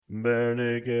Bare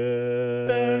naked,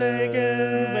 bare naked,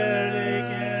 bare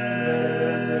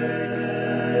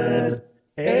naked,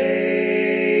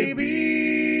 ABCs.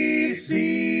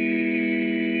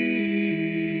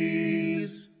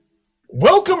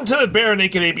 Welcome to the Bare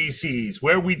Naked ABCs,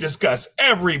 where we discuss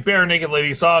every Bare Naked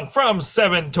Lady song from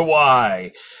 7 to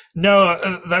Y. No,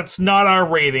 that's not our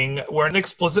rating. We're an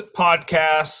explicit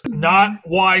podcast, not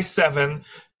Y7.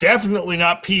 Definitely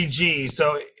not PG.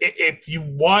 So if you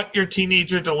want your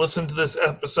teenager to listen to this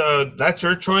episode, that's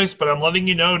your choice. But I'm letting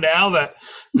you know now that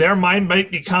their mind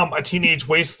might become a Teenage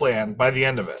Wasteland by the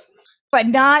end of it. But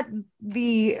not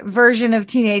the version of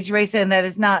Teenage Wasteland that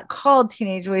is not called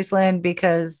Teenage Wasteland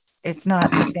because it's not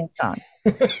the same song.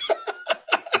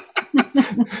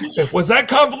 Was that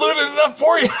convoluted enough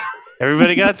for you?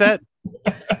 Everybody got that?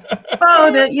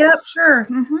 Yep, sure.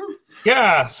 Mm-hmm.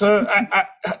 Yeah. So,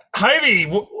 Heidi,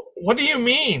 what do you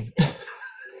mean?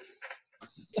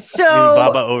 So,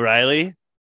 Baba O'Reilly?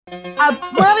 a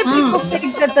lot of people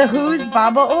think that the Who's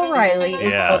Baba O'Reilly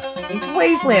is called Teenage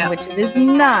Wasteland, which it is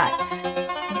not.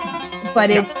 But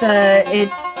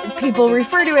people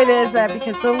refer to it as that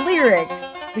because the lyrics,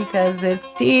 because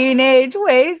it's Teenage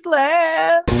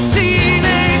Wasteland.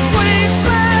 Teenage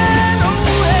Wasteland,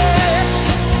 oh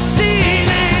yeah.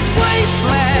 Teenage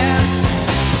Wasteland.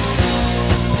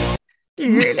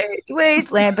 Teenage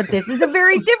Wasteland, but this is a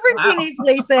very different Teenage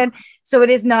Wasteland. So it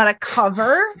is not a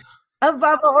cover of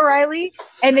Baba O'Reilly,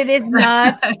 and it is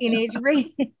not Teenage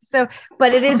Wasteland.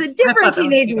 But it is a different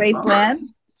Teenage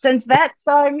Wasteland, since that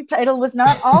song title was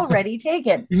not already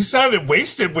taken. You sounded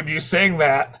wasted when you sang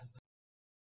that.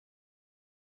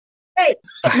 Hey.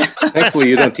 Thankfully,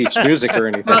 you don't teach music or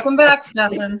anything. Welcome back,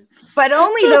 Stefan. But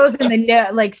only those in the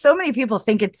like. So many people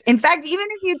think it's. In fact, even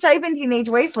if you type in Teenage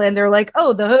Wasteland, they're like,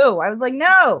 "Oh, the Who." I was like,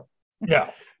 "No." Yeah.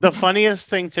 The funniest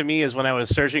thing to me is when I was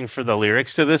searching for the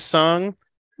lyrics to this song,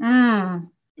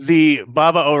 the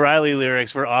Baba O'Reilly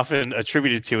lyrics were often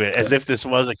attributed to it as if this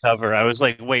was a cover. I was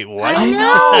like, wait, what? I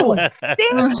know.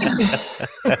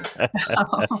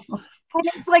 And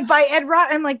it's like by Ed Rock.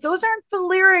 I'm like, those aren't the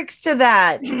lyrics to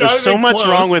that. There's so much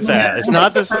wrong with that. It's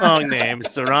not the song name.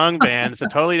 It's the wrong band. It's a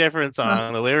totally different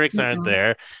song. The lyrics aren't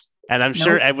there. And I'm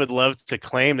sure Ed would love to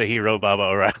claim that he wrote Baba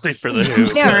O'Reilly for The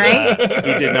Who. Yeah, right?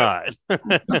 He did not.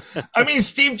 I mean,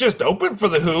 Steve just opened for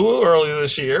The Who earlier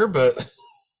this year, but...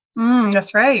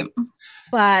 That's right.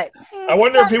 But I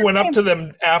wonder if he went up to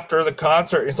them after the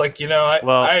concert. He's like,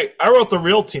 I wrote the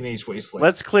real Teenage Wasteland.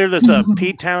 Let's clear this up.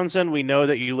 Pete Townsend, we know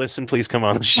that you listen. Please come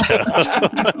on the show.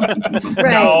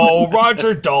 Right. No,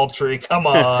 Roger Daltrey, come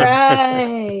on.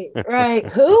 Right.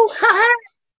 Who?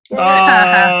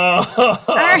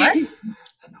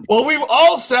 Well, we've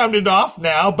all sounded off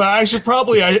now, but I should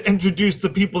probably introduce the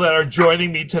people that are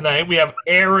joining me tonight. We have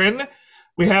Aaron.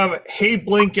 We have Hey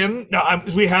Blinken. No,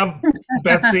 we have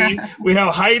Betsy. We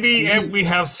have Heidi, and we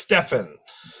have Stefan.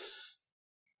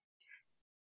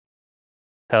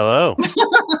 Hello. You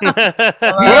guys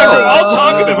are all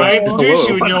talking to me. I introduce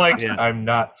you, and you're like, I'm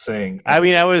not saying. I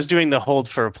mean, I was doing the hold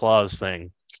for applause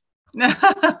thing. You're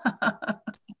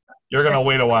gonna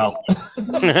wait a while.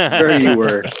 There you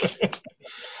were.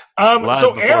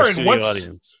 So Aaron,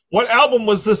 what album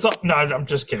was this on? No, I'm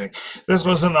just kidding. This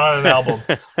wasn't on an album.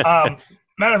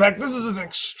 Matter of fact, this is an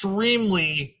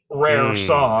extremely rare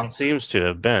song. Seems to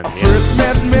have been. I first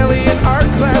met Millie in art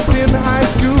class in high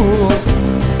school.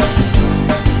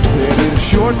 And in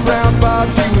short brown bob,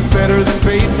 she was better than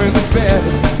Bateman's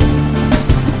best.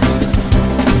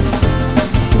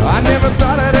 I never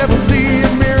thought I'd ever see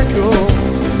a miracle.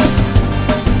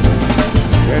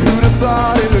 And who'd have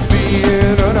thought it would be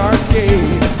in an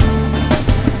arcade?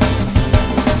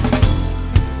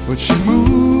 But she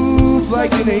moved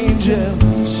like an angel.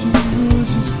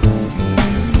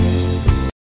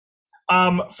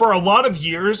 For a lot of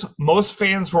years, most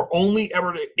fans were only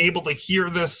ever able to hear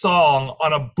this song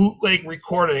on a bootleg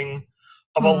recording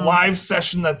of a live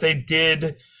session that they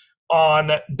did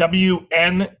on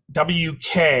WNWK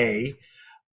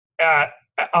at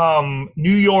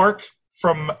New York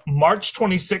from March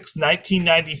 26,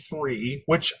 1993,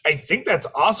 which I think that's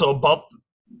also about...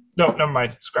 No, never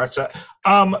mind. Scratch that.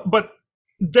 But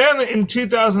then in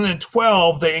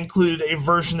 2012, they included a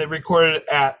version they recorded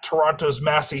at Toronto's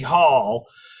Massey Hall,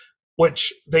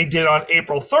 which they did on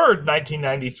April 3rd,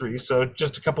 1993. So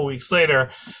just a couple weeks later.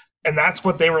 And that's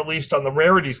what they released on the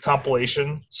Rarities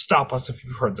compilation. Stop us if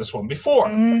you've heard this one before.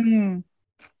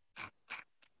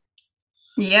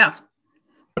 Yeah.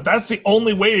 But that's the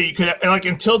only way that you could, like,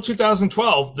 until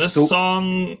 2012, this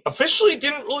song officially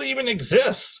didn't really even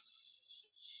exist.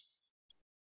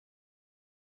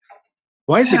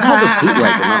 Why is it called a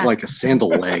bootleg and not like a sandal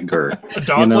leg or a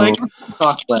dog leg?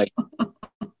 Dog leg.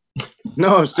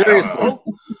 No, seriously.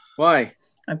 Why?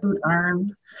 A boot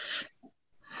arm.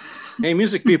 Hey,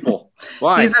 music people.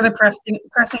 Why? These are the pressing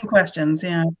questions.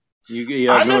 Yeah.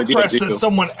 I'm impressed that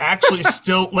someone actually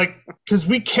still because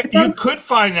you could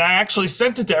find, and I actually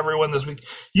sent it to everyone this week.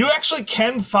 You actually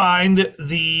can find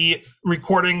the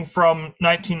recording from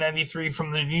 1993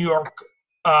 from the New York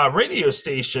radio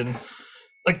station.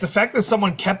 Like, the fact that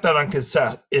someone kept that on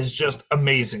cassette is just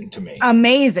amazing to me.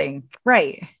 Amazing,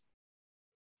 right?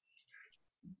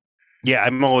 Yeah,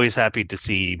 I'm always happy to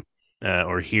see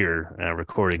or hear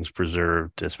recordings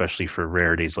preserved, especially for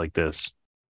rarities like this.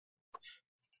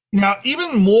 Now,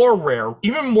 even more rare,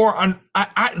 even more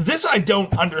this I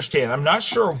don't understand. I'm not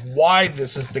sure why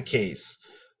this is the case.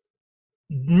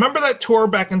 Remember that tour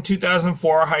back in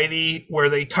 2004, Heidi, where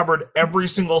they covered every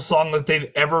single song that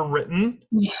they'd ever written?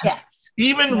 Yes.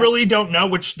 Even Really Don't Know,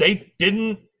 which they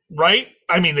didn't write.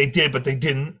 I mean, they did, but they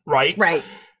didn't write. Right.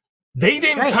 They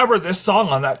didn't cover this song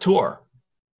on that tour.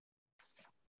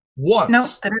 Once. No,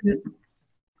 they didn't.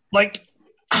 Like,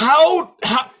 how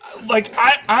like,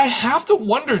 I have to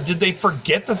wonder, did they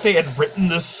forget that they had written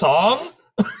this song?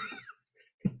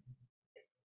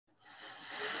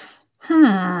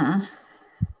 How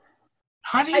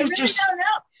do you I really don't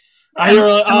know. I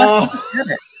really,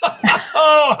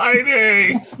 oh,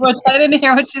 Heidi. Which I didn't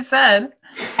hear what you said.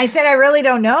 I said I really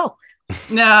don't know.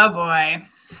 No, boy.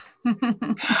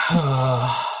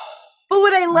 But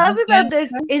what I love about this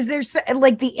is there's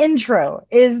like the intro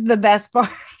is the best part.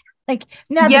 Like,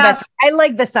 not the best. I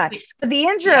like the song, but the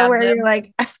intro where you're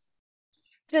like,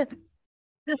 we're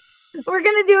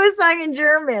gonna do a song in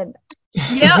German.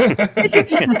 Yeah.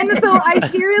 And so I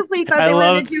seriously thought they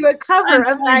wanted to do a cover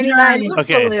of 99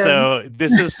 Okay, Balloons. so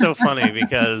this is so funny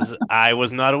because I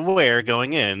was not aware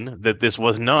going in that this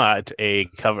was not a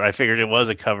cover. I figured it was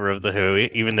a cover of The Who,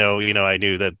 even though, I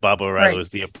knew that Bob O'Reilly was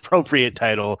the appropriate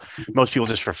title. Most people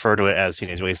just refer to it as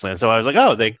Teenage Wasteland. So I was like,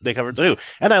 oh, they covered The Who.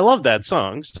 And I love that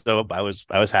song, so I was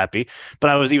happy. But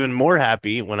I was even more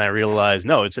happy when I realized,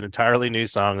 no, it's an entirely new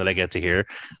song that I get to hear.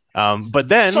 But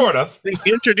then sort of they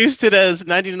introduced it as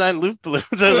 99 Loop Balloons.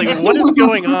 I was like, what is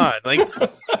going on? Like,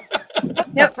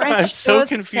 I'm so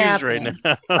confused right now.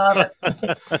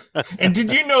 And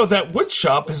did you know that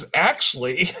woodshop is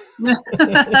actually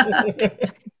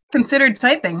considered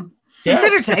typing? Yes.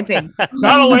 Considered typing.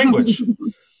 Not a language.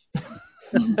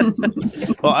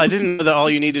 Well, I didn't know that all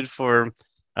you needed for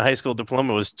a high school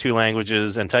diploma was 2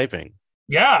 languages and typing.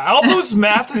 Yeah, all those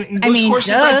math and English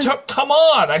courses I took. Come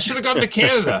on, I should have gone to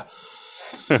Canada.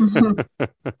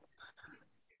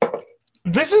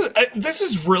 This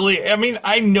is really. I mean,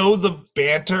 I know the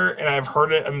banter and I've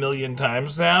heard it a million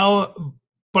times now,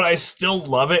 but I still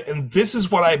love it. And this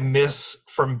is what I miss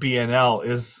from BNL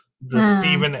is the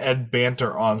Steve and Ed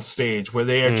banter on stage, where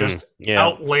they are just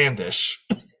outlandish.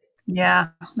 Yeah,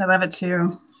 I love it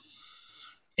too.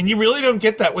 And you really don't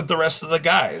get that with the rest of the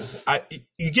guys.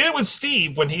 You get it with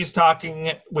Steve when he's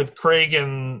talking with Craig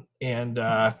and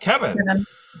Kevin,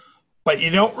 but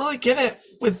you don't really get it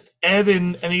with Ed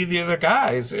and any of the other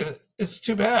guys. It's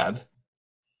too bad.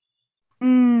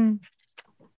 We'll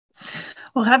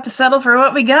have to settle for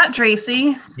what we got,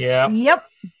 Tracy. Yeah. Yep.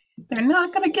 They're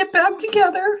not going to get back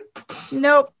together.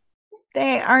 Nope.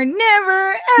 They are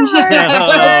never, ever,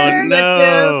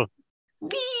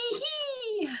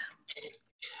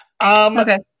 Oh, no.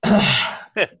 Okay.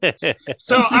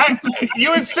 So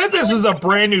you had said this was a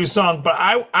brand new song, but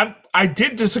I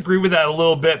did disagree with that a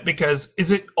little bit because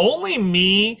is it only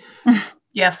me?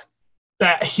 Yes.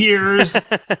 That hears.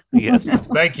 Yes.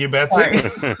 Thank you, Betsy.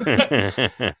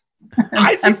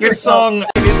 I think this song.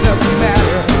 It doesn't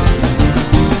matter.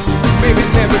 Maybe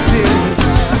it never did.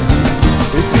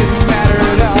 It didn't matter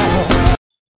at all.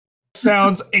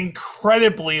 Sounds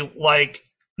incredibly like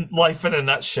Life in a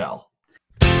Nutshell.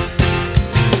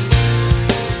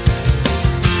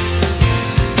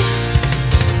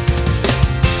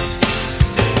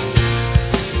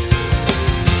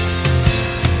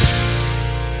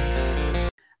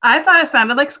 I thought it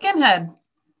sounded like Skinhead.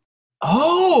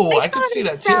 Oh, I could see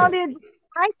that too. I thought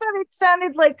it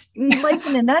sounded like Life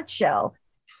in a Nutshell.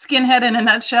 Skinhead in a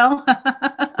nutshell.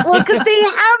 Well, because they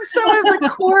have some of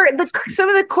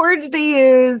the chords they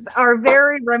use are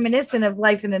very reminiscent of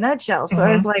Life in a Nutshell. So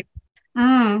I was like,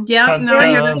 yeah, dun, no,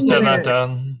 dun, you're dun,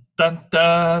 dun, dun,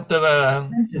 dun, dun,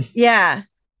 dun. yeah.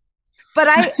 But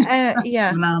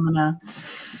yeah. Phenomena.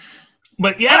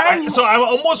 But yeah, so I'm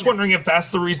almost wondering if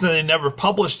that's the reason they never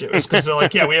published it, was because they're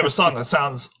like, yeah, we have a song that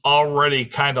sounds already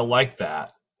kind of like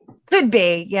that. Could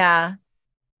be, yeah.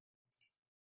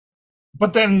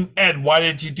 But then, Ed, why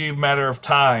did you do Matter of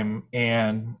Time?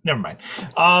 And never mind.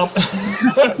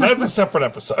 That's a separate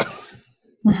episode.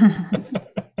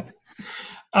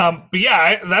 But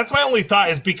yeah, that's my only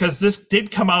thought, is because this did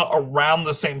come out around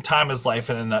the same time as Life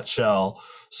in a Nutshell.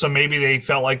 So maybe they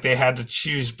felt like they had to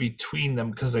choose between them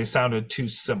because they sounded too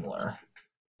similar.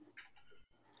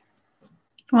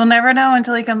 We'll never know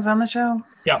until he comes on the show.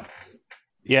 Yep.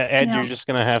 Yeah, Ed, you're just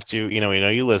going to have to,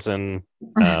 you listen.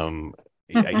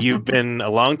 You've been a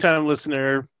long-time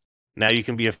listener. Now you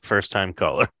can be a first-time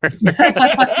caller. Don't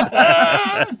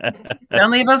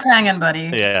leave us hanging,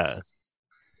 buddy. Yeah.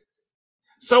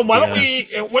 So why don't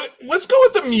let's go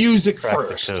with the music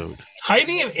first.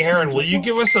 Heidi and Aaron, will you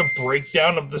give us a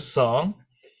breakdown of the song?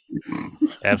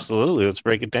 Absolutely. Let's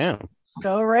break it down.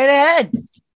 Go right ahead.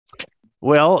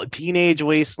 Well, Teenage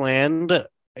Wasteland,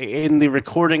 in the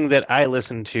recording that I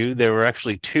listened to, there were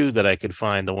actually two that I could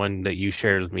find. The one that you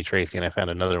shared with me, Tracy, and I found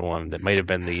another one that might have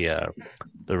been the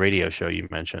radio show you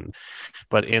mentioned.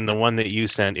 But in the one that you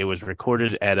sent, it was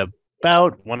recorded at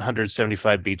about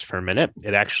 175 beats per minute.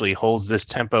 It actually holds this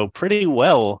tempo pretty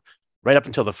well right up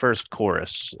until the first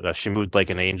chorus. She moved like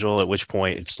an angel, at which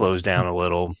point it slows down a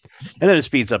little, and then it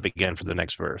speeds up again for the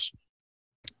next verse.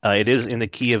 It is in the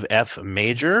key of F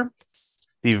major.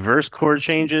 The verse chord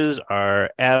changes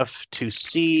are F to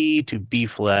C to B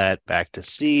flat, back to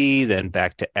C, then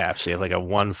back to F. So you have like a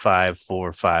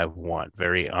 1-5-4-5-1,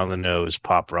 very on the nose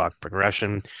pop rock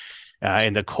progression.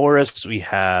 In the chorus, we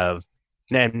have,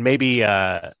 and maybe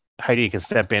Heidi can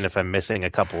step in if I'm missing a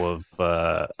couple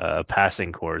of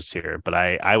passing chords here, but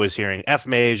I was hearing F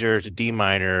major to D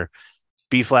minor,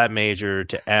 B flat major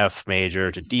to F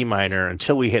major to D minor,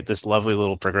 until we hit this lovely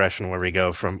little progression where we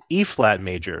go from E flat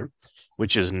major,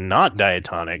 which is not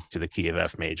diatonic, to the key of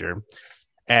F major,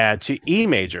 to E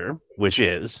major, which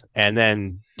is, and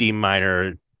then D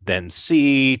minor, then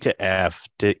C to F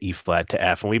to E flat to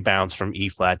F. And we bounce from E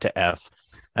flat to F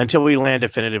until we land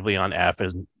definitively on F,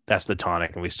 and that's the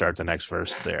tonic, and we start the next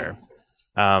verse there.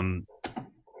 And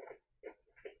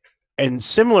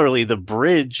similarly, the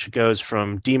bridge goes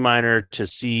from D minor to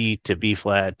C to B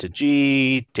flat to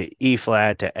G to E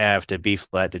flat to F to B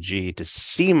flat to G to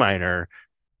C minor,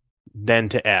 then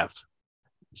to F.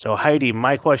 So Heidi,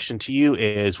 my question to you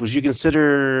is, would you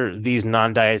consider these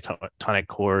non-diatonic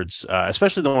chords,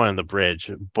 especially the one on the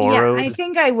bridge, borrowed? Yeah, I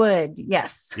think I would.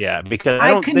 Yes. Yeah, because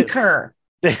I concur.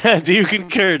 Do you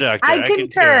concur, Doctor? I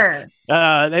concur.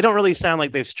 They don't really sound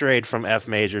like they've strayed from F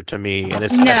major to me, and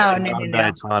it's no.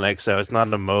 diatonic, so it's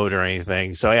not a mode or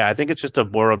anything. So yeah, I think it's just a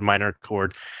borrowed minor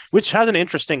chord, which has an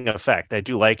interesting effect. I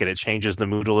do like it. It changes the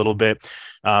mood a little bit.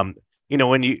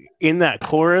 When you in that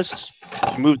chorus,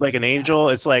 you move like an angel.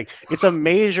 It's like it's a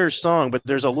major song, but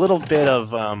there's a little bit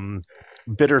of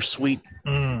bittersweet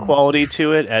quality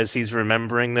to it as he's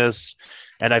remembering this,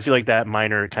 and I feel like that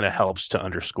minor kind of helps to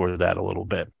underscore that a little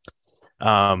bit.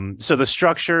 So the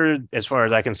structure, as far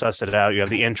as I can suss it out, you have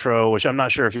the intro, which I'm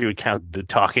not sure if you would count the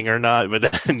talking or not, but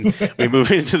then we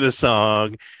move into the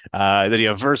song. Then you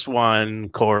have verse 1,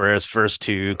 chorus, verse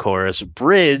 2, chorus,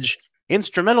 bridge,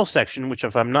 instrumental section, which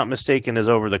if I'm not mistaken is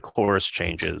over the chorus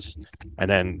changes, and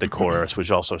then the chorus,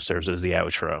 which also serves as the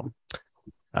outro.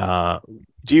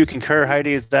 Do you concur,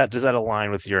 Heidi? Does that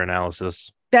align with your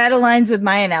analysis? That aligns with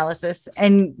my analysis.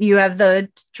 And you have the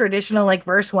traditional like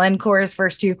verse 1, chorus,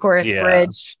 verse 2, chorus,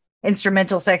 bridge,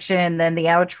 instrumental section, and then the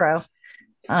outro.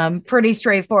 Pretty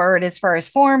straightforward as far as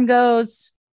form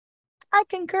goes. I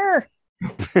concur.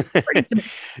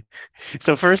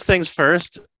 So first things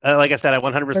first, like I said, I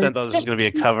 100% thought this was going to be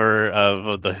a cover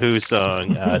of the Who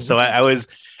song. So I was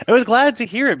glad to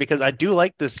hear it, because I do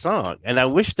like this song, and I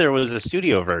wish there was a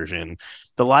studio version.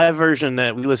 The live version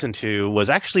that we listened to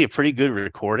was actually a pretty good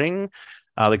recording.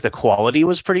 Like the quality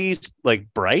was pretty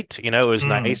bright, it was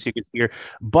nice, you could hear.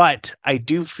 But I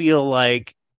do feel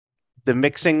like the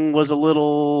mixing was a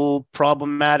little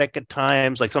problematic at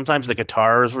times. Like sometimes the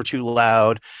guitars were too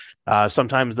loud.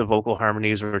 Sometimes the vocal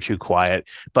harmonies were too quiet,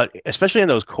 but especially in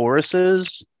those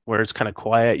choruses where it's kind of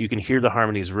quiet, you can hear the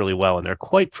harmonies really well, and they're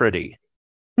quite pretty.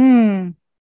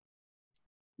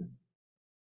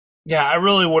 Yeah, I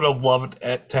really would have loved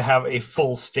it to have a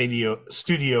full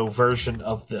studio version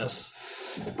of this.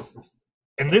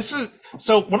 And this is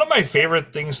so one of my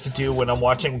favorite things to do when I'm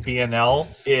watching BNL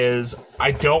is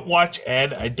I don't watch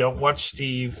Ed, I don't watch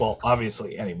Steve, well,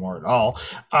 obviously anymore at all.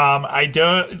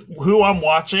 Who I'm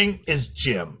watching is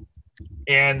Jim.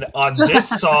 And on this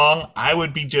song, I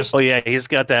would be just... Oh, yeah, he's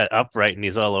got that upright and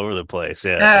he's all over the place.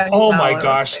 Yeah. Oh, my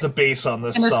gosh, the bass on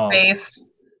this song.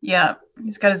 Yeah,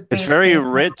 he's got his bass. It's very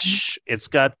rich. It's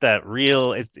got that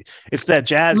real. It's that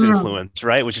jazz influence,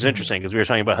 right? Which is interesting because we were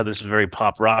talking about how this is a very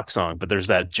pop rock song, but there's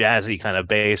that jazzy kind of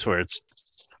bass where it's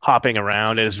hopping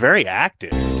around and it's very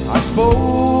active. I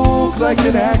spoke like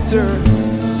an actor,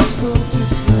 spoke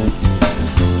just like,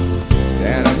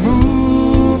 and I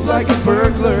moved like a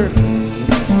burglar.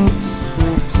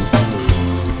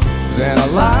 Then I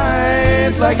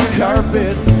lied like a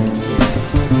carpet,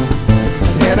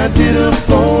 and I did a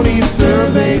phony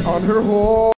survey on her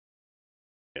whole.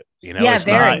 You know, it's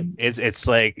very. It's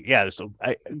like, yeah, so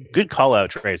good call out,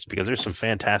 Trace, because there's some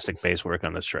fantastic bass work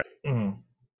on this track.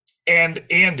 And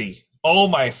Andy, oh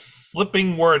my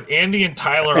flipping word, Andy and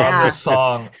Tyler on this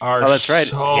song are that's right.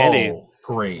 so Andy.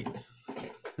 great.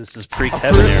 This is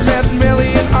pre-Kevin First era. met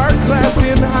Millie in art class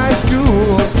in high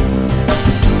school.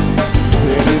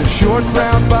 They did a short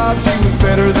brown bob, she was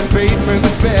better than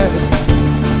Bateman's best.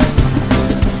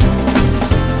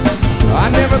 I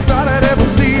never thought I'd ever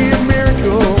see a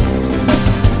miracle,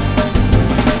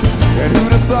 and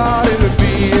who'd have thought it would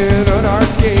be in an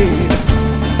arcade?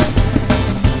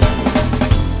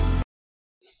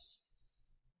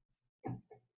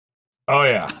 Oh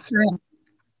yeah, That's right.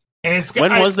 and it's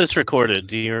When was this recorded?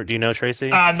 Do you know, Tracy?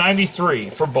 93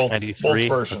 for both 93?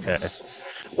 versions. Okay.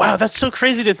 Wow, that's so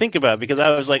crazy to think about because I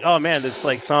was like, oh man, this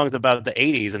like songs about the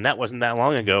 80s, and that wasn't that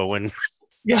long ago when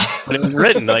Yeah, when it was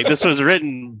written. Like this was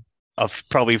written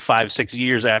probably 5-6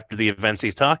 years after the events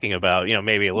he's talking about. You know,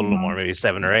 maybe a little more, maybe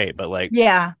 7 or 8, but like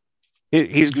Yeah.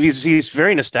 he's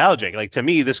very nostalgic. Like to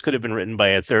me, this could have been written by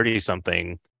a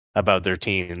 30-something about their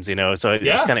teens. You know, so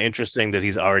it's kind of interesting that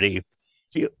he's already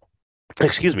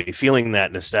feeling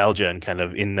that nostalgia and kind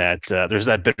of in that there's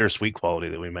that bittersweet quality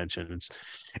that we mentioned.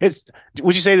 It's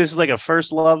would you say this is like a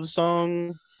first love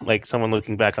song, like someone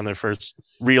looking back on their first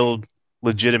real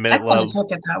legitimate I kind love? of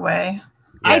took it that way.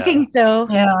 I think so.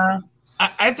 Yeah.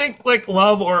 I think like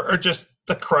love or just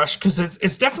the crush, because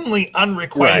it's definitely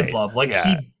unrequited love. Like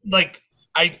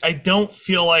I don't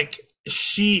feel like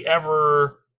she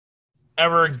ever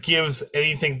gives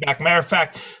anything back. Matter of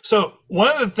fact, so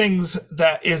one of the things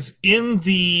that is in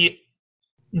the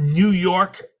New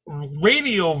York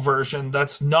radio version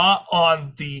that's not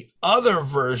on the other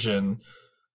version,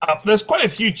 there's quite a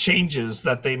few changes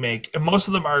that they make, and most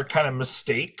of them are kind of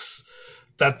mistakes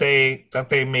that they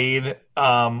made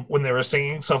when they were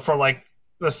singing. So for like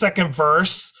the second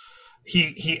verse,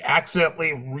 he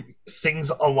accidentally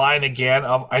sings a line again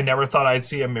of "I never thought I'd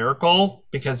see a miracle"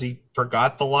 because he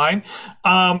forgot the line.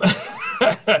 But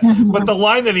the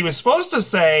line that he was supposed to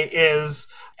say is,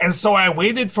 "And so I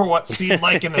waited for what seemed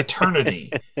like an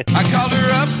eternity." I called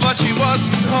her up, but she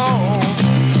wasn't home.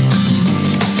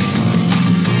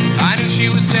 I knew she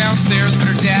was downstairs, but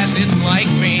her dad didn't like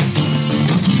me.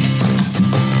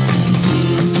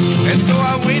 And so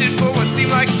I waited for what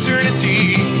seemed like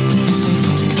eternity.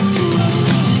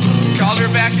 Called her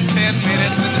back in 10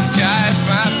 minutes and disguised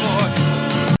my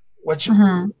voice. Which,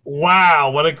 wow,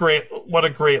 what a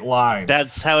great line.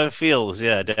 That's how it feels.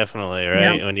 Yeah, definitely.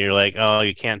 Right. Yep. When you're like, oh,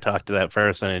 you can't talk to that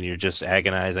person and you're just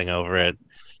agonizing over it.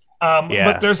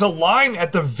 But there's a line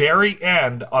at the very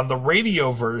end on the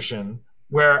radio version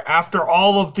where after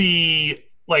all of the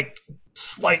like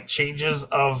slight changes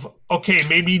of, okay,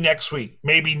 maybe next week,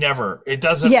 maybe never. It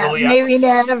doesn't really. Maybe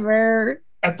never.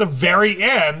 At the very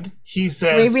end, he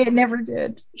says, maybe it never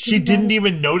did. She didn't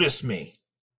even notice me.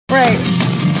 Right.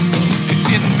 It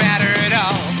didn't matter at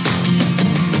all.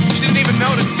 She didn't even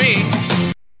notice me.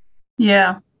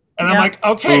 Yeah. And I'm like,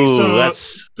 okay, so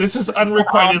this is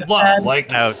unrequited love.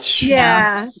 Like, ouch.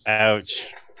 Yeah. Ouch.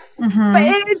 Mm-hmm. But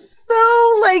it's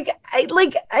so like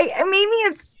maybe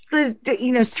it's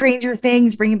the Stranger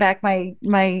Things bringing back my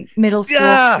middle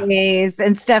school days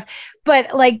and stuff.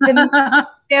 But like the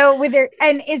with their,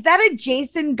 and is that a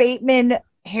Jason Bateman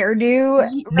hairdo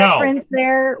reference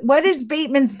there? What is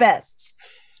Bateman's best?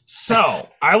 So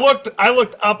I looked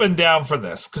up and down for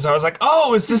this because I was like,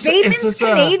 oh, is this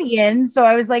Canadian? So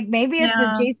I was like, maybe it's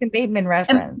a Jason Bateman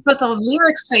reference. But the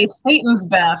lyrics say Satan's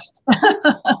best.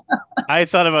 I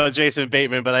thought about Jason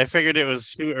Bateman, but I figured it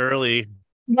was too early.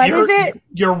 What is it?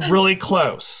 You're really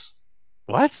close.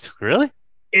 What? Really?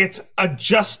 It's a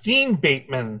Justine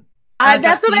Bateman.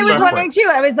 That's what I was wondering too.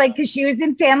 I was like, because she was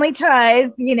in Family Ties,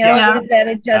 is that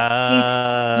a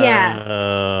Justine?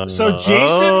 So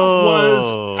Jason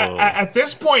was at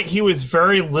this point he was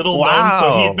very little known.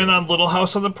 So he had been on Little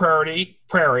House on the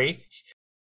Prairie.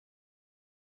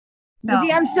 No. Was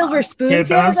he on Silver Spoons? He had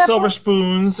been on Silver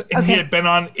Spoons, and he had been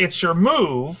on It's Your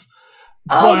Move.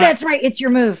 Oh, that's right. It's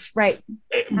Your Move. Right.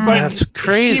 But that's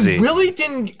crazy. He really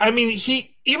didn't. I mean,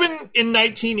 he even in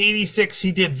 1986,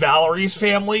 he did Valerie's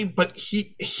Family, but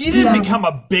he didn't become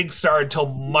a big star until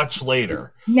much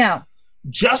later. No.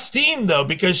 Justine, though,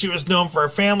 because she was known for her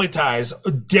family ties,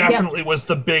 definitely was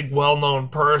the big, well-known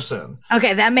person.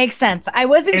 Okay, that makes sense. I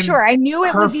wasn't sure. I knew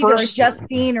it was either a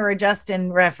Justine or a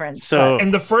Justin reference. So,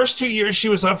 in the first 2 years she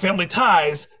was on Family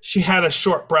Ties, she had a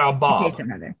short brown bob.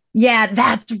 Yeah,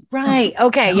 that's right.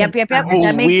 Okay, yep.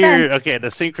 That makes sense. Okay, the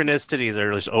synchronicities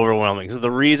are just overwhelming. So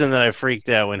the reason that I freaked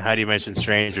out when Heidi mentioned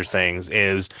Stranger Things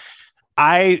is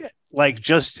I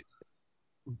just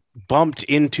bumped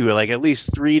into like at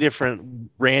least 3 different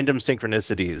random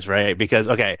synchronicities, right? Because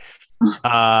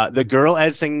the girl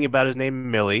Ed singing about his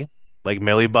name Millie, like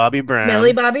Millie Bobby Brown.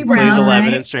 Millie Bobby plays Brown, 11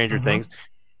 right? in Stranger Things.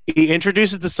 He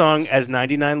introduces the song as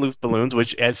 99 Loop Balloons,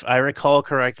 which, if I recall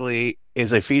correctly,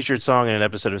 is a featured song in an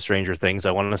episode of Stranger Things.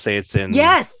 I want to say it's in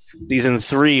season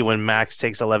 3 when Max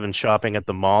takes 11 shopping at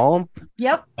the mall.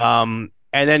 Yep.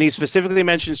 And then he specifically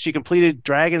mentions she completed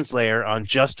Dragon's Lair on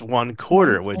just 1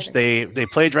 quarter, which they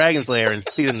play Dragon's Lair in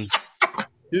season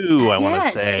 2, I want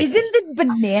to say. Isn't it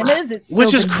bananas? It's which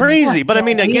so is crazy. But I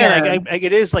mean, again, weird.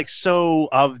 it is like so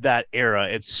of that era.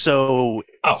 It's so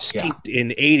steeped in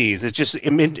 80s. It's just,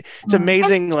 it's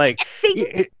amazing. Go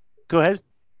ahead.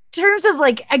 In terms of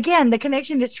again, the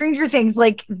connection to Stranger Things,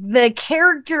 the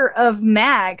character of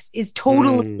Max is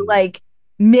totally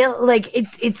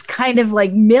it's kind of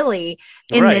like Millie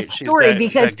in this story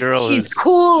because she's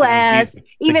cool ass,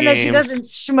 even though she doesn't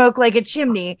smoke like a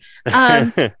chimney.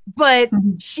 But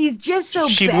she's just so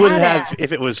she badass. Would have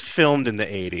if it was filmed in the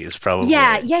 80s, probably.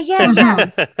 Yeah.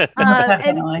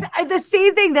 And the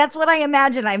same thing. That's what I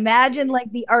imagine. I imagine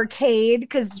the arcade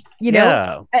because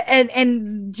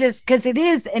and just because it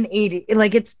is an 80,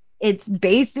 it's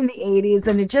based in the 80s,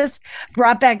 and it just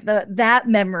brought back that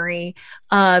memory.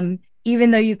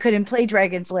 Even though you couldn't play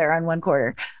Dragon's Lair on 1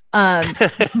 quarter.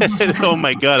 Oh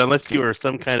my God, unless you were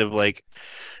some kind of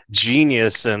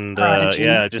genius and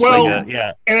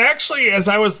And actually, as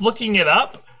I was looking it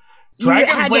up,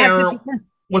 Dragon's Lair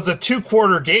was a 2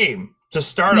 quarter game to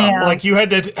start up. You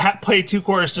had to play 2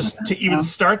 quarters just to even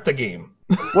start the game.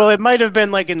 Well, it might have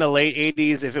been in the late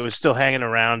 80s. If it was still hanging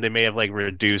around, they may have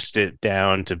reduced it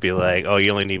down to be you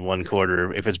only need 1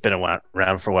 quarter if it's been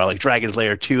around for a while. Like Dragon's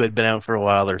Lair 2 had been out for a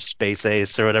while, or Space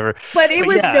Ace or whatever. But it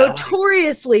was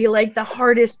notoriously the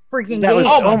hardest freaking game.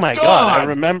 Oh my God. I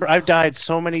remember I've died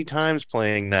so many times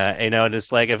playing that, and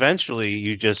it's eventually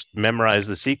you just memorize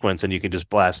the sequence and you can just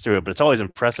blast through it. But it's always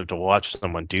impressive to watch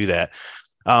someone do that.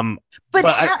 But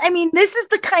I mean, this is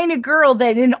the kind of girl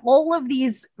that in all of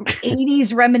these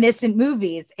 80s reminiscent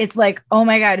movies, it's oh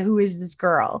my God, who is this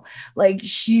girl?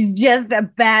 She's just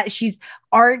she's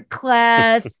art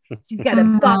class. She's got a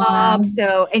bob.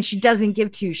 And she doesn't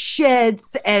give 2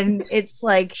 shits. And it's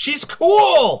she's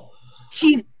cool.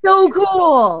 She's so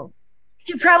cool.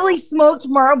 She probably smoked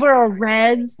Marlboro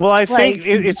Reds. Well, I think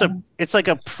it's like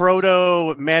a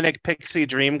proto manic pixie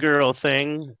dream girl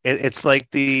thing. It's like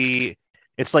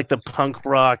the punk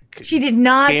rock. She did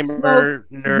not gamer smoke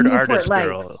nerd Newport artist Lights.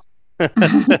 girl.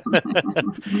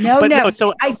 No.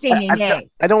 So I say nay.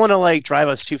 I don't want to drive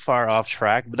us too far off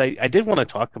track, but I did want to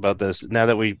talk about this now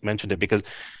that we mentioned it, because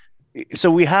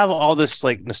so we have all this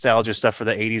nostalgia stuff for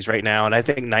the 80s right now, and I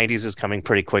think 90s is coming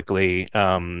pretty quickly.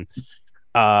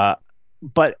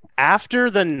 But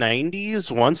after the 90s,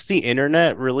 once the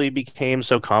internet really became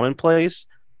so commonplace,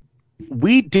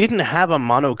 we didn't have a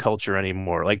monoculture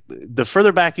anymore. The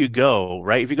further back you go,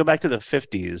 right? If you go back to the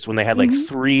 50s when they had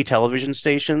 3 television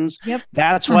stations,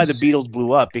 that's why the Beatles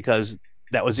blew up, because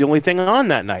that was the only thing on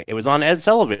that night. It was on Ed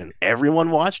Sullivan.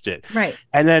 Everyone watched it. Right.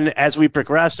 And then as we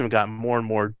progressed and got more and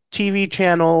more TV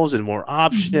channels and more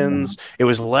options, it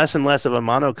was less and less of a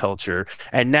monoculture.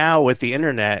 And now with the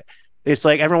internet, it's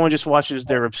everyone just watches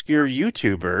their obscure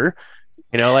YouTuber.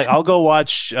 I'll go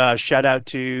watch, shout out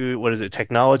to,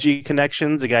 Technology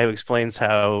Connections, the guy who explains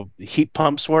how heat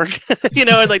pumps work.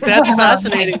 That's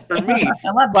fascinating for me.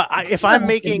 But if I'm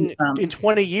making, in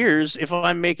 20 years, if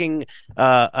I'm making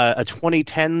a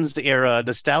 2010s era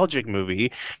nostalgic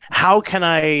movie, how can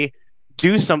I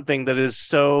do something that is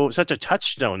such a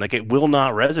touchstone? It will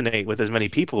not resonate with as many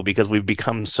people because we've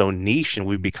become so niche, and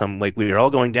we've become we are all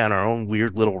going down our own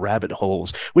weird little rabbit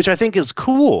holes, which I think is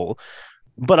cool.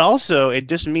 But also, it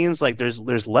just means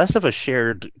there's less of a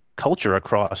shared culture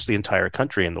across the entire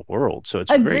country and the world. So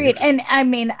it's agreed. And I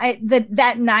mean,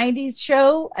 that 90s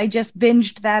show, I just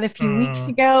binged that a few weeks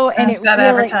ago, and it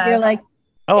really,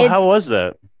 you're how was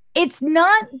that? It's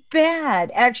not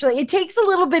bad, actually. It takes a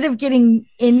little bit of getting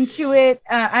into it.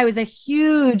 I was a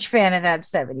huge fan of that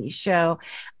 70s show,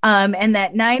 and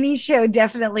that 90s show.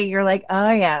 Definitely, you're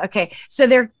oh yeah, okay. So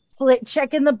they're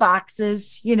checking the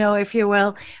boxes, if you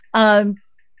will.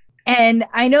 And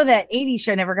I know that 80s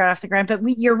show never got off the ground, but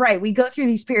you're right. We go through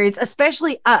these periods,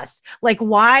 especially us. Like,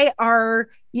 why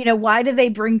do they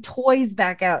bring toys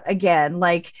back out again?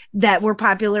 Like that were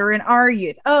popular in our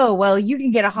youth. Oh, well, you can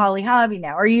get a Holly Hobby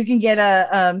now, or you can get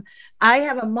I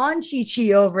have a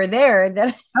Monchichi over there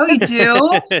that. Oh, you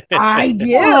do? I do.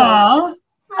 Aww,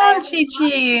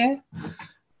 Monchichi.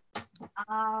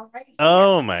 Right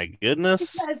oh my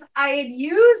goodness. Because I had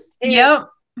used it. Yep.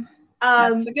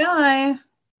 That's the guy.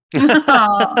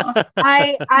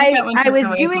 I was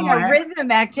doing a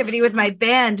rhythm activity with my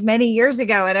band many years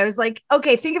ago, and I was like,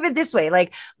 okay, think of it this way,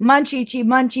 like Monchichi,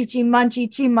 Monchichi,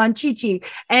 Monchichi, Monchichi.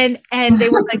 And they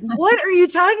were like, what are you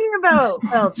talking about,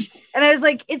 Welch? And I was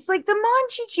like, it's like the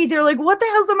Monchichi. They're like, what the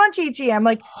hell's a Monchichi? I'm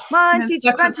like, Monchichi,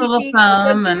 Monchichi.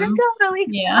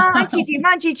 Monchichi,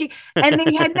 Monchichi. And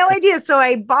they had no idea. So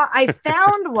I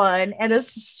found one at a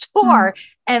store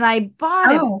and I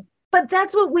bought it. But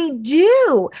that's what we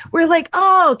do. We're like,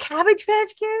 oh, Cabbage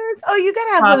Patch Kids. Oh, you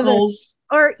gotta have one of those.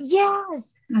 Or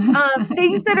yes,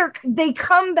 things that they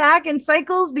come back in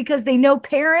cycles because they know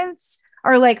parents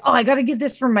are like, oh, I gotta get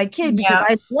this for my kid because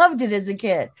I loved it as a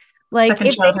kid. Like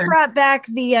if they brought back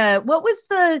the what was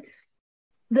the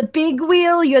big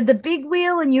wheel? You had the big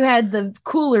wheel and you had the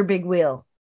cooler big wheel.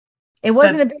 It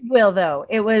wasn't a big wheel though.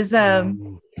 It was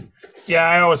yeah,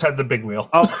 I always had the big wheel.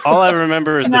 All I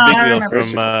remember is the big wheel from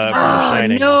The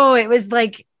Shining. No, it was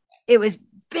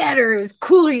better. It was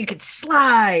cooler. You could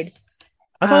slide.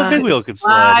 I thought the big wheel could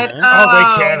slide.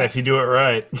 Oh, they can if you do it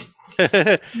right.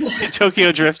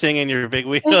 Tokyo drifting in your big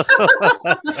wheel.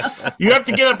 You have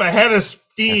to get up ahead of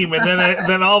steam, and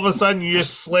then all of a sudden you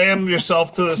just slam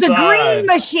yourself to the side. The green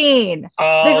machine.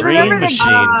 Oh, green machine.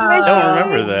 I don't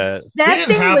remember that. That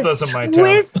thing have was those in my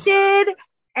twisted.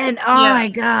 And my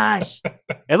gosh,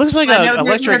 it looks like an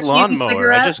electric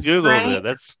lawnmower. I just googled it.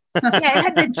 That's it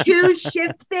had the two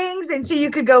shift things, and so you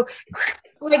could go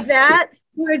like that.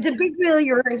 The big wheel,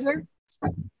 you're right here.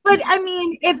 But I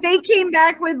mean, if they came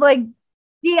back with like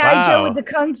G.I. Joe with the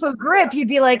Kung Fu grip, you'd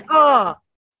be like, oh.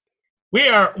 We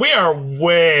are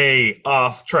way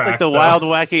off track. Like the wild,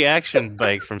 wacky action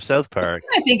bike from South Park.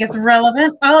 I think it's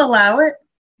relevant. I'll allow it.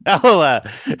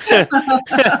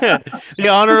 The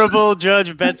Honorable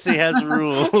Judge Betsy has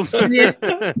ruled.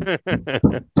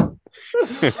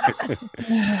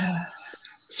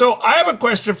 So I have a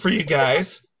question for you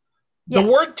guys. The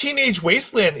word Teenage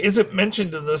Wasteland isn't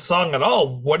mentioned in this song at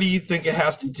all. What do you think it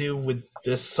has to do with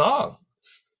this song?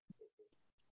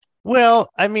 Well,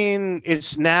 I mean,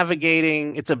 it's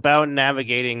about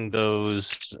navigating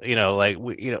those,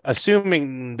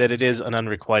 assuming that it is an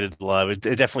unrequited love. It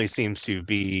definitely seems to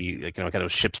be, like, kind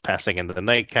of ships passing in the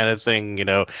night kind of thing.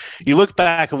 You look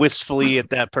back wistfully at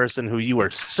that person who you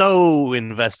were so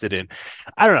invested in.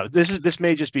 I don't know. This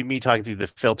may just be me talking through the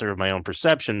filter of my own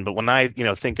perception, but when I,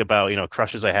 think about,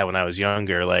 crushes I had when I was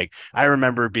younger, like I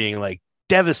remember being like,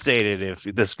 devastated if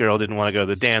this girl didn't want to go to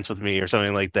the dance with me or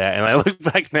something like that. And I look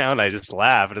back now and I just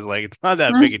laugh. And it's like, it's not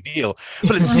that big a deal.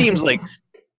 But it seems like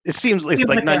it's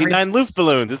like 99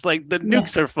 Luftballons. It's like the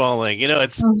nukes are falling.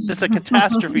 It's just a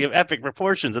catastrophe of epic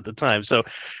proportions at the time. So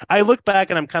I look back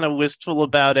and I'm kind of wistful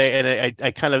about it. And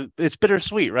I kind of, it's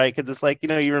bittersweet, right? Because it's like,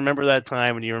 you remember that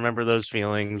time and you remember those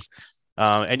feelings.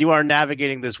 And you are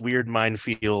navigating this weird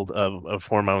minefield of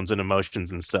hormones and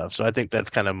emotions and stuff. So I think that's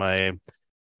kind of my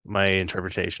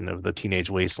interpretation of the Teenage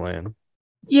Wasteland.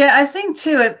 Yeah, I think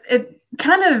too it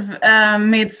kind of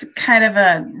made kind of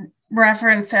a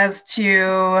reference as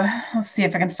to, let's see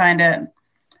if I can find it.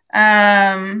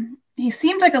 He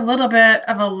seemed like a little bit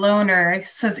of a loner,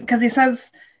 because he says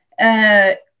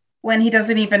when he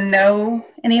doesn't even know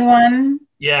anyone.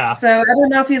 Yeah. So I don't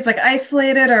know if he's like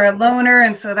isolated or a loner,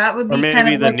 and so that would be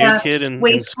kind of the like new a kid in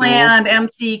wasteland,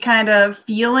 empty kind of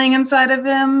feeling inside of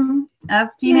him as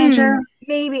a teenager.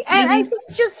 Maybe. And I think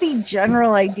just the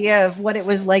general idea of what it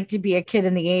was like to be a kid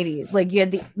in the 80s. Like you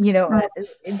had the,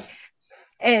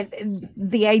 and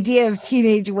the idea of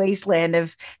Teenage Wasteland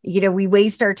of, we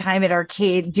waste our time at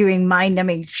arcade doing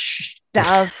mind-numbing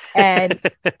stuff.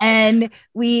 And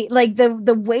we like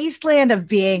the wasteland of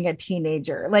being a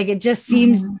teenager. Like it just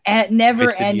seems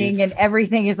never ending, and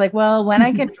everything is like, well, when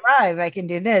I can drive, I can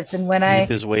do this. And when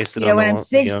when I'm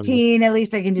 16, at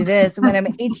least I can do this. And when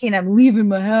I'm 18, I'm leaving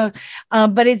my house.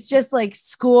 But it's just like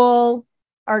school,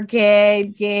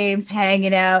 arcade, games,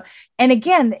 hanging out. And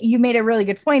again, you made a really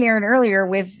good point, Aaron, earlier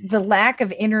with the lack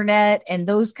of internet and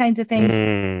those kinds of things.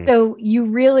 So you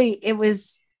really, it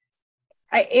was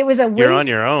a waste. You're on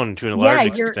your own to a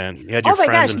large extent. You had your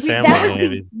friends and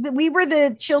family. We were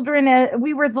the children.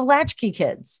 We were the latchkey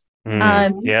kids.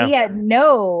 We had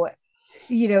no,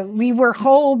 we were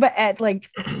home at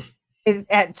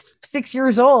at 6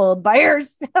 years old by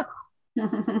ourselves.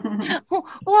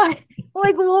 What?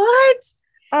 Like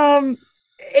what?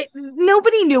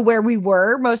 Nobody knew where we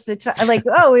were most of the time. Like,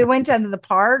 oh, we went down to the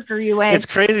park, or you went. It's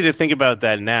crazy to think about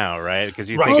that now, right? Because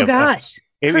you think, oh gosh,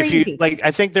 if you like,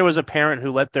 I think there was a parent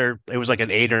who let it was like an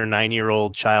 8 or 9 year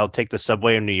old child take the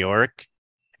subway in New York,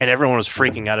 and everyone was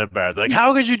freaking out about it. Like,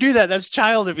 how could you do that? That's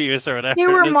child abuse or whatever.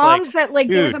 There were moms that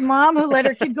there was a mom who let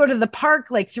her kid go to the park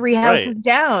like 3 houses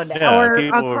down, or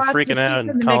people were freaking out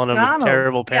and calling him a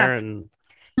terrible parent.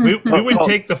 We would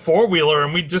take the 4-wheeler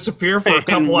and we'd disappear for a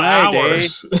couple of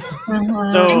hours. I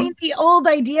mean, the old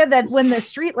idea that when the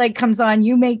street light comes on,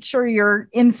 you make sure you're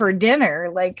in for dinner.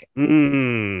 Like,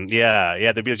 they'd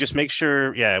be just make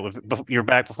sure, you're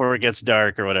back before it gets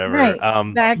dark or whatever.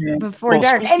 Right, back before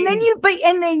dark, and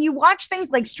then you watch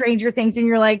things like Stranger Things, and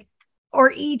you're like,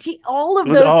 or E.T. All of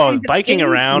those. Oh, biking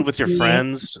around with your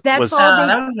friends. That was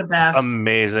the best.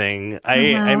 Amazing.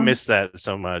 I miss that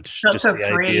so much. Felt so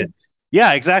free. Idea.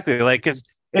 Yeah, exactly. Like, because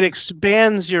it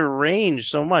expands your range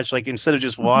so much. Like, instead of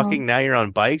just walking, now you're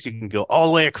on bikes. You can go all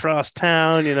the way across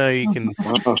town. You can.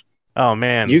 Wow. Oh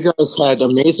man, you guys had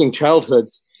amazing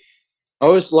childhoods. I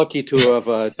was lucky to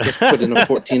have just put in a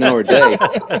 14-hour day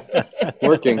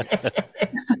working.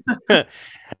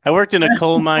 I worked in a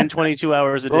coal mine 22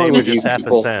 hours a day with just half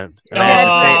a cent.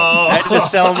 I had to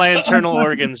sell my internal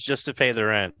organs just to pay the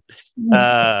rent.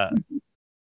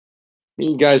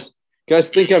 You guys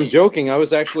think I'm joking. I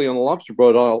was actually on a lobster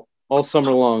boat all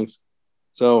summer long.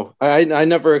 So I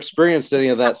never experienced any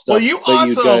of that stuff. Well, you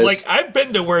also, like, I've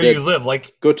been to where you live.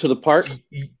 Like, go to the park.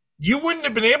 You wouldn't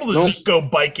have been able to just go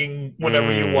biking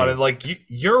whenever you wanted. Like,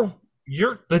 you're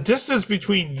the distance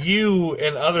between you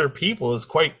and other people is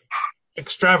quite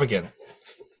extravagant.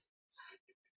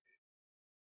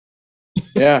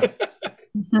 Yeah.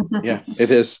 Yeah, it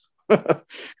is.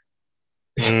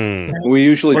 We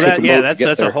usually took a boat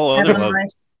that's a whole other level.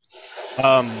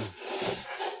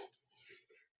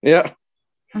 Yeah.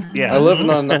 I live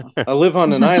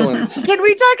on an island. Can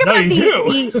we talk about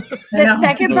the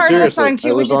second part of the song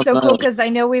too, which is so cool because I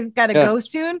know we've got to go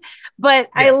soon. But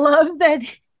I love that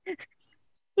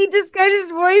he disguised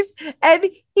his voice and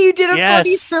he did a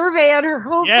funny survey on her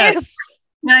whole family.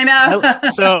 I know.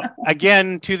 So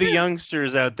again, to the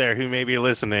youngsters out there who may be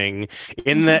listening,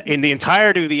 in the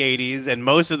entirety of the 80s and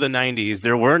most of the 90s,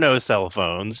 there were no cell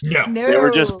phones. No. There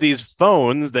were just these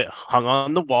phones that hung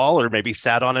on the wall or maybe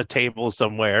sat on a table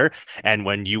somewhere. And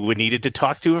when you needed to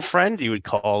talk to a friend, you would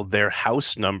call their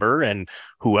house number, and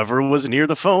whoever was near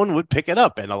the phone would pick it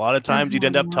up. And a lot of times you'd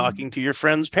end up talking to your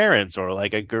friend's parents, or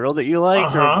like a girl that you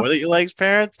liked or a boy that you like's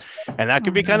parents. And that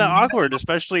could be kind of awkward,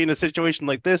 especially in a situation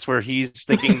like this where he's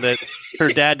thinking that her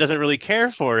dad doesn't really care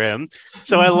for him.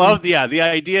 So I love the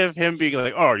idea of him being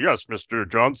like, oh yes, Mr.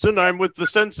 Johnson, I'm with the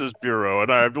Census Bureau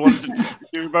and I wanted to talk to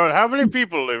you about how many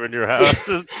people live in your house.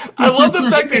 I love the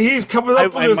fact that he's coming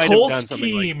up with this whole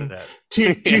scheme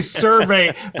to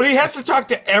survey, but he has to talk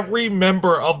to every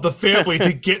member of the family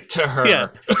to get to her. Yeah,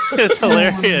 it's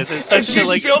hilarious. And she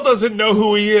still doesn't know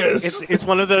who he is. It's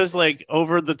one of those like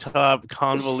over the top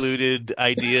convoluted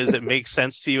ideas that make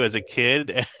sense to you as a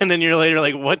kid, and then you're later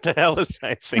like, what the hell is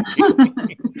I thinking?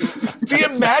 The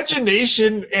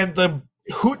imagination and the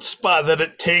chutzpah that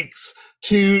it takes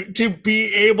to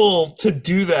be able to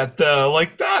do that, though,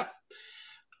 like that,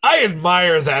 I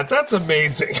admire that. That's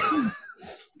amazing.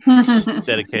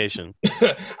 Dedication.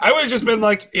 I would have just been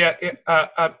like,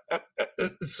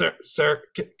 sir,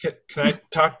 can I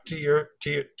talk to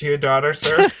your daughter,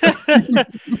 sir?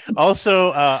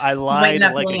 Also, I lied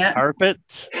like a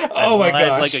carpet. Oh my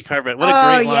gosh, like a carpet. What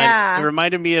a great line! It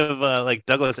reminded me of like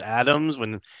Douglas Adams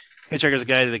when Hitchhiker's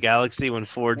Guide to the Galaxy, when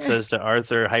Ford says to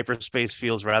Arthur, hyperspace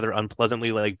feels rather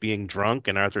unpleasantly like being drunk.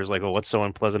 And Arthur's like, well, what's so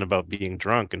unpleasant about being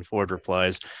drunk? And Ford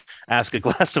replies, ask a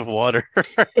glass of water.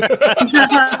 My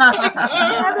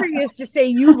mother used to say,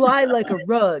 you lie like a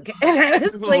rug. And I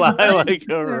was like, lie like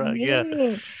a rug, yeah.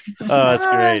 Oh, that's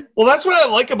great. Well, that's what I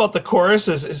like about the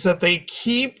choruses is that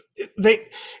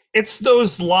it's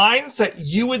those lines that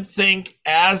you would think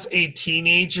as a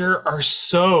teenager are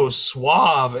so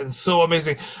suave and so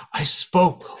amazing. I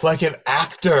spoke like an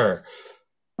actor.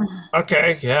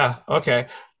 Okay, yeah, okay.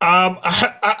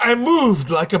 I moved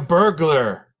like a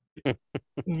burglar.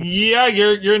 Yeah,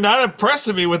 you're not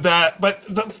impressing me with that, but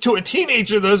to a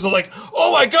teenager, those are like,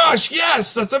 oh my gosh,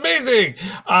 yes, that's amazing.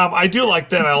 I do like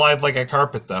that. I lied like a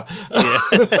carpet, though.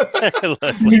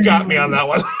 Yeah. You got me on that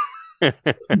one.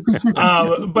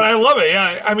 But I love it.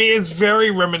 Yeah, I mean, it's very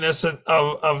reminiscent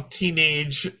of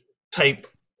teenage type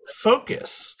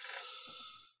focus.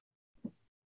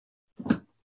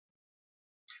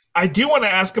 I do want to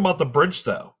ask about the bridge,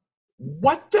 though.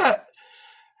 What the?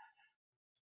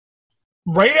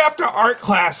 Right after art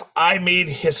class, I made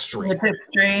history. With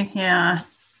history, yeah.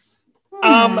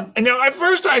 At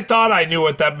first I thought I knew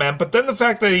what that meant, but then the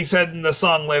fact that he said in the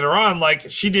song later on,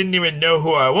 like, she didn't even know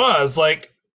who I was,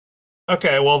 like,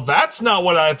 okay, well, that's not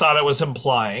what I thought it was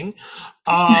implying.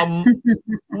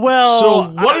 Well,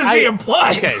 so what is he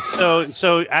implying? Okay,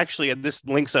 so actually, this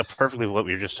links up perfectly with what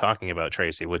we were just talking about,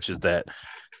 Tracy, which is that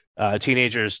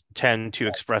teenagers tend to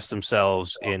express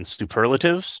themselves in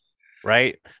superlatives,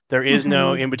 right? There is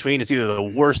no in between. It's either the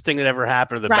worst thing that ever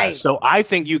happened or the best. So I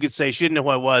think you could say she didn't know who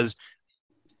I was.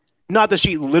 Not that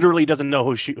she literally doesn't know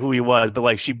who he was, but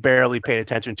like she barely paid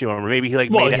attention to him, or maybe he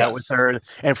made out with her,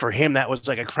 and for him that was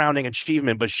like a crowning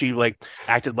achievement. But she like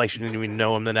acted like she didn't even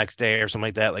know him the next day or something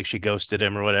like that, like she ghosted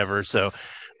him or whatever. So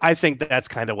I think that's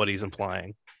kind of what he's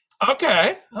implying.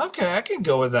 Okay, I can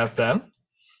go with that then.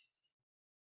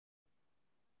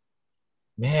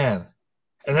 Man,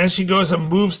 and then she goes and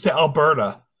moves to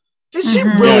Alberta. Did she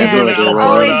really go to Alberta?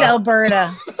 Always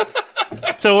Alberta.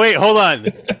 So wait, hold on.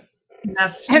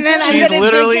 And then I'm going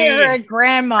to visit her at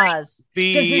grandma's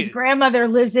because his grandmother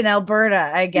lives in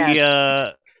Alberta, I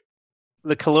guess.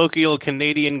 The colloquial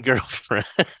Canadian girlfriend.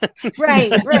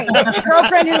 Right.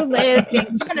 Girlfriend who lives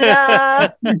in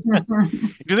Canada.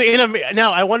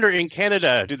 Now, I wonder, in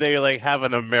Canada, do they like have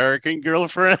an American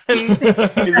girlfriend? Is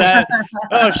that?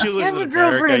 Oh, she lives in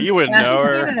America. You wouldn't know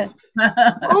her.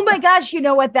 Oh my gosh! You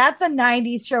know what? That's a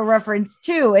 '90s show reference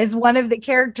too. Is one of the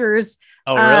characters?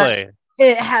 Oh, really?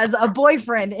 It has a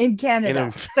boyfriend in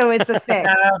Canada, so it's a thing.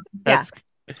 Yeah.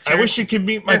 I wish you could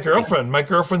meet my girlfriend. My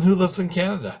girlfriend who lives in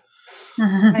Canada.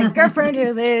 My girlfriend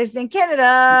who lives in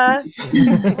Canada.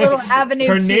 Little Avenue.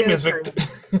 Her name is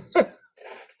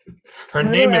Her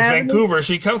name is Vancouver.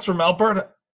 She comes from Alberta.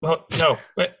 Oh, no,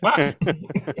 wait, what?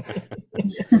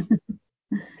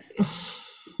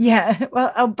 Yeah,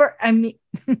 well, Alberta. I mean,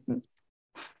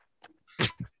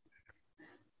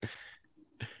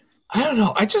 I don't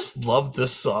know. I just love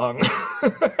this song.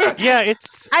 Yeah,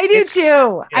 I do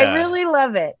too. Yeah. I really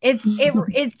love it. It's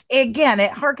again,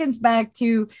 it harkens back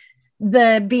to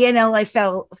the BNL I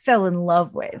fell in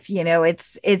love with. You know,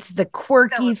 it's the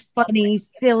quirky, funny,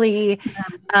 silly.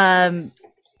 But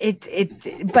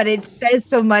it says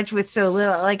so much with so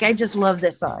little. Like, I just love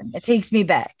this song. It takes me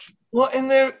back. Well,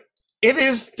 and it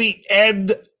is the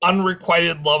Ed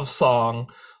unrequited love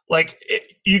song. Like,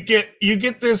 you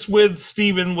get this with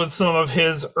Steven with some of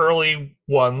his early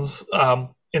ones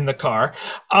in the car.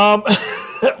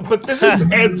 But this is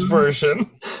Ed's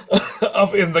version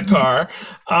of In the Car.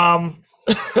 A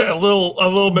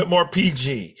little bit more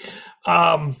PG.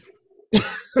 It's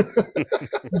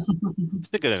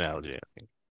a good analogy, I think.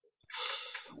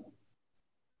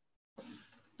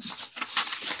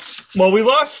 Well, we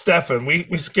lost Stefan.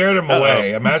 We scared him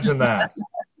away. Imagine that.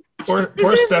 Poor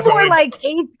Stefan. More like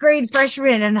 8th grade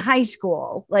freshman in high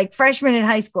school, like freshman in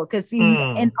high school, because he's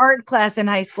in art class in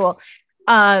high school.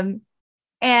 And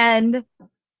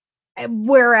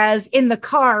whereas In the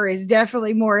Car is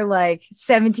definitely more like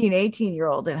 17,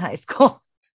 18-year-old in high school.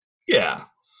 Yeah.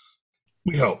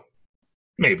 We hope.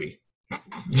 Maybe. Yeah,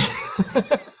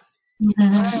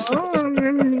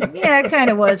 it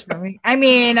kind of was for me. I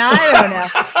mean, I don't know.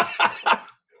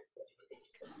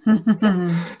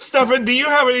 Stefan, do you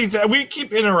have anything? We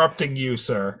keep interrupting you,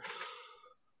 sir.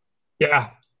 Yeah.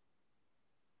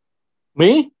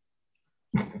 Me?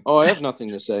 Oh, I have nothing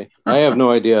to say. I have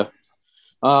no idea.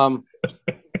 I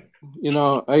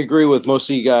agree with most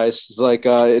of you guys. It's like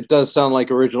it does sound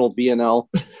like original BNL.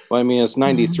 Well, I mean, it's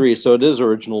 93, so it is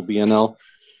original BNL.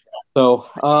 So,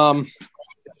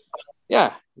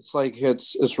 yeah, it's like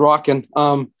it's rocking.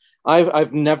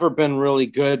 I've never been really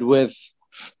good with.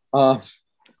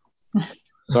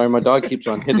 Sorry, my dog keeps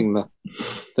on hitting the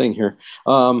thing here.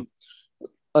 I've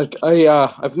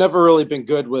never really been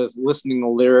good with listening to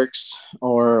lyrics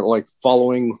or like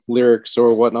following lyrics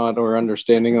or whatnot or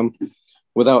understanding them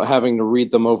without having to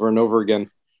read them over and over again.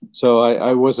 So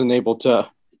I wasn't able to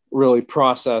really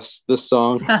process this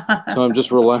song. So I'm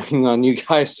just relying on you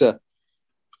guys to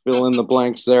fill in the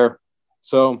blanks there.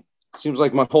 So it seems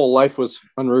like my whole life was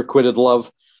unrequited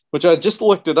love, which I just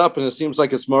looked it up, and it seems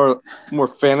like it's more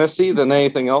fantasy than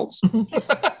anything else.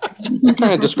 It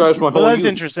kind of describes my whole. Well, that's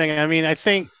youth. interesting. I mean, I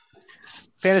think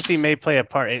fantasy may play a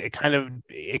part.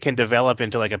 It can develop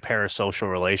into like a parasocial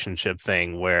relationship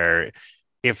thing where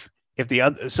if the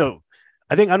other, so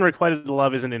I think unrequited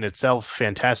love isn't in itself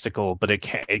fantastical, but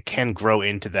it can grow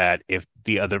into that if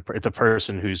the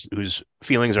person whose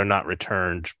feelings are not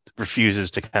returned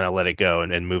refuses to kind of let it go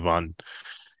and move on.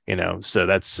 So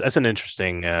that's an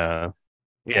interesting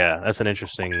Yeah, that's an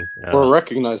interesting or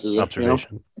recognizes it.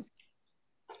 observation.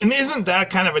 And isn't that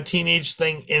kind of a teenage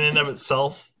thing in and of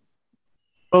itself?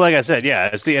 Well, like I said, yeah,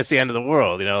 it's the end of the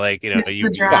world. It's you the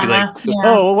be drama. like, Yeah.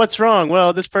 oh, well, what's wrong?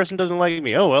 Well, this person doesn't like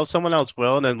me. Oh, well, someone else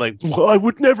will. And then well, I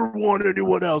would never want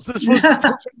anyone else. This was the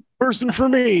perfect person for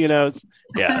me.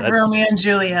 Romeo and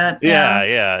Juliet.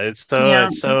 Yeah. It's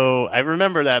so I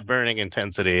remember that burning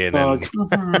intensity, and then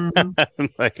I'm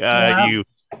like,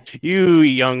 you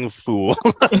young fool.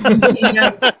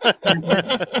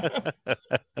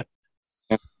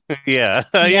 Yeah.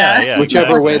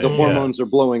 Whichever way the hormones are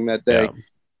blowing that day. Yeah.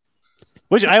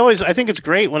 Which I think it's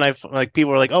great when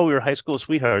people are like, oh, we were high school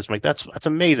sweethearts. I'm like, that's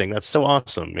amazing. That's so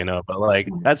awesome, But like,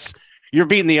 you're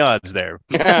beating the odds there.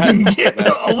 Yeah,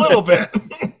 a little bit.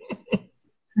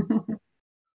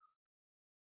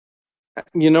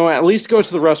 At least go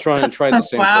to the restaurant and try the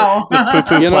same. Wow.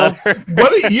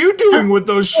 What are you doing with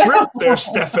those shrimp there,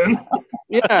 Stefan?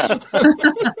 Yeah.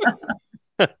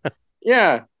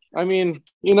 Yeah. I mean,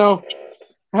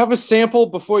 have a sample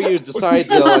before you decide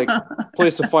to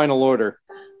place a final order.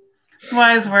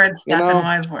 Wise words, Stefan.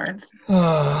 Wise words.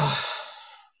 I've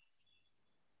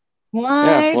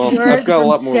got a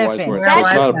lot more wise words.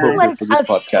 That's not appropriate for this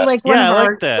podcast. I like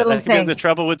that. That could be the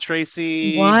trouble with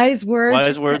Tracy. Wise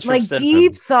words like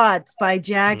deep thoughts by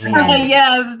Jackie.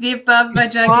 Yes, deep thoughts by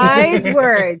Jackie. Wise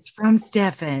words from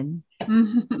Stefan.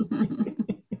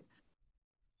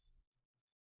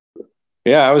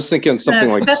 Yeah, I was thinking something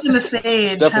like Stefan the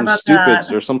Sage. Stefan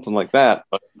Stupids or something like that.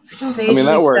 But,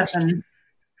 that works.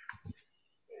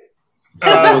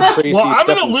 Well, I'm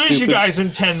going to lose you guys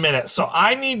in 10 minutes, so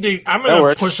I'm going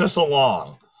to push us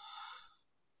along.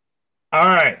 All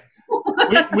right.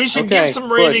 We should give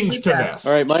some ratings to this.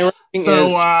 All right, my rating is...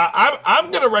 So I'm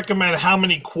going to recommend how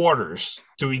many quarters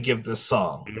do we give this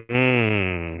song?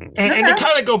 And to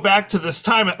kind of go back to this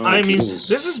time,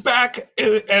 this is back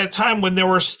at a time when there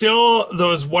were still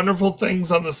those wonderful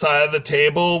things on the side of the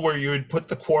table where you would put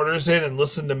the quarters in and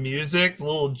listen to music,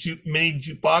 little mini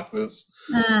jukeboxes.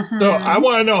 So I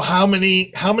want to know how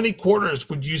many quarters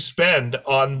would you spend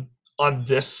on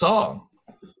this song?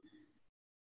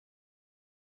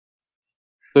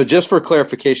 So just for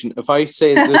clarification, if I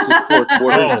say this is 4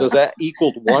 quarters, does that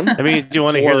equal 1? I mean, do you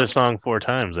want to hear the song 4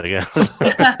 times, I guess?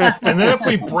 And then if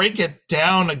we break it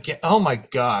down again, oh my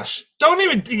gosh. Don't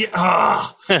even...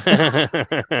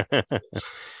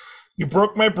 You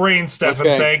broke my brain, Stefan.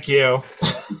 Okay. Thank you.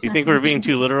 You think we're being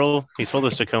too literal? He told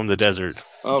us to comb the desert.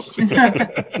 Oh.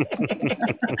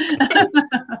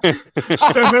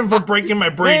 Stefan, for breaking my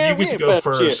brain, you get to go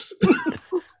first.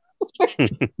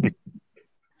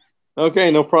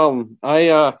 Okay, no problem.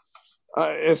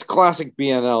 It's classic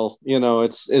BNL.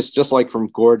 It's just like from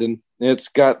Gordon. It's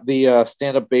got the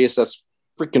stand-up bass that's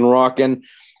freaking rocking.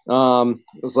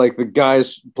 It's like the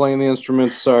guys playing the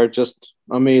instruments are just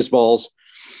amazeballs.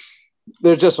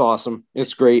 They're just awesome.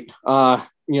 It's great.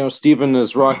 Steven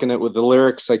is rocking it with the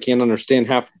lyrics. I can't understand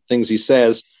half the things he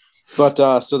says, but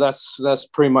so that's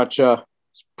pretty much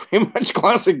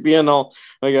classic BNL,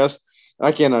 I guess.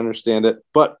 I can't understand it,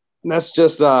 but that's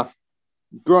just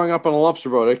growing up on a lobster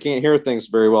boat. I can't hear things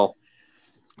very well.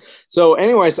 So,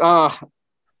 anyways, I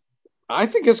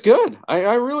think it's good.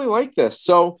 I really like this.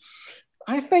 So,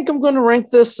 I think I'm going to rank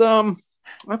this. 16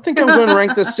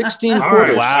 All quarters.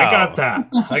 Right, wow.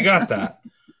 I got that.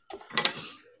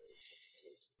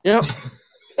 Yep.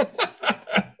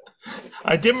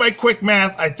 I did my quick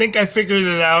math. I think I figured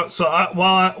it out. So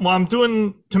while I'm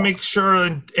doing to make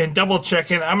sure and double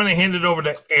checking, I'm going to hand it over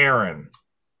to Aaron.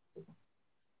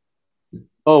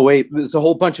 Oh, wait, there's a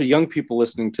whole bunch of young people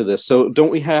listening to this. So don't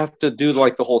we have to do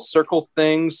like the whole circle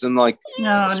things and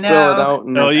spell it out?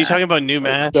 No, are you talking about new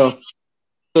math? So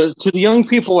to the young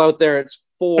people out there, it's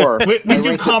 4. We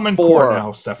do Common Core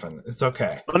now, Stefan. It's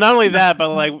okay. Well, not only that,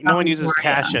 but no one uses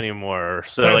cash anymore.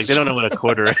 So they don't know what a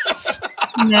quarter is.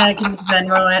 Yeah, I can just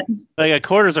Venmo it. A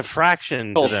quarter is a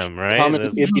fraction to them, right?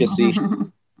 Common idiocy.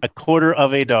 A quarter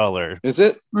of $1. Is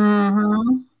it?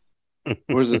 Mm-hmm.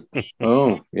 Where is it?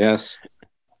 Oh, yes.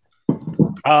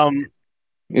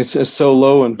 It's just so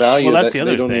low in value. Well, that's that the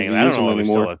other they don't thing. Even I use don't know them what we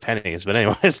anymore. still have pennies, but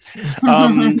anyways.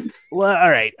 Well, all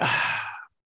right.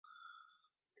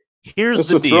 Here's Just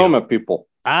the to deal. throw them at people.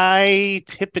 I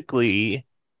typically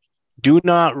do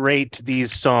not rate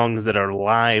these songs that are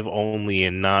live only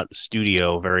and not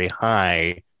studio very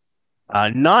high.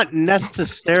 Not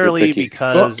necessarily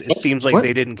because it seems like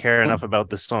they didn't care enough about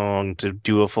the song to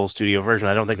do a full studio version.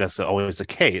 I don't think that's always the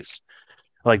case.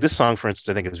 Like this song, for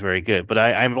instance, I think is very good, but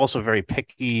I'm also very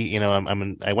picky.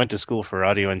 I went to school for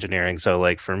audio engineering,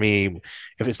 so for me,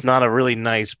 if it's not a really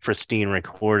nice, pristine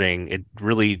recording, it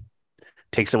really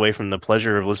takes away from the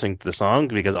pleasure of listening to the song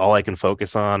because all I can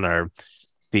focus on are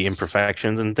the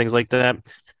imperfections and things like that.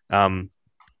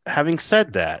 Having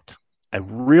said that, I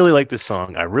really like this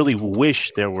song. I really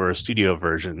wish there were a studio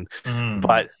version,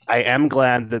 but I am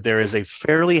glad that there is a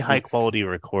fairly high quality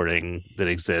recording that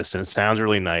exists, and it sounds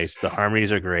really nice. The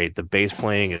harmonies are great. The bass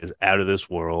playing is out of this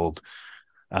world.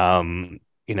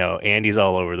 Andy's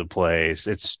all over the place.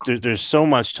 There's so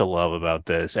much to love about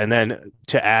this. And then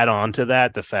to add on to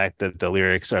that, the fact that the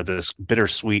lyrics are this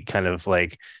bittersweet kind of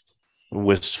like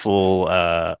wistful,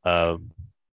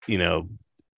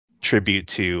 tribute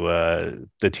to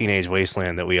the teenage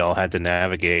wasteland that we all had to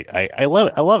navigate. I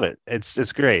love it.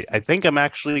 It's great. I think I'm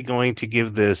actually going to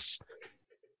give this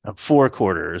 4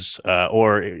 quarters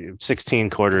or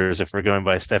 16 quarters if we're going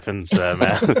by Stefan's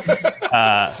math,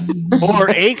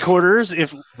 or 8 quarters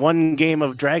if one game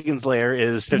of Dragon's Lair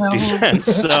is 50 cents.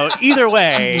 So either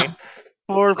way,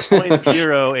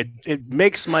 4.0. It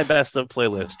makes my best of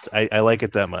playlist. I like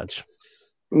it that much.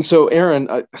 And so,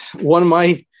 Aaron, one of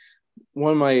my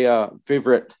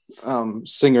favorite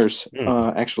singers,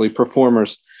 actually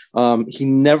performers, he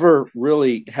never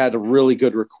really had a really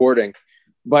good recording,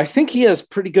 but I think he has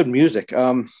pretty good music.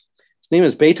 His name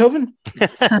is Beethoven.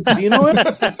 Do you know him?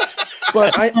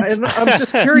 But I'm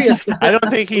just curious. I don't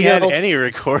think he had any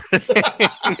recording.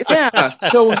 Yeah.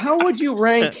 So how would you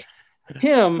rank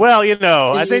him? Well,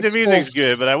 I think the music's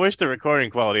good, but I wish the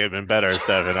recording quality had been better,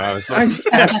 Stephen, honestly.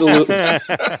 Absolutely.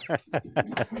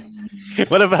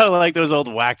 What about like those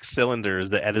old wax cylinders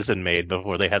that Edison made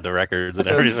before they had the records and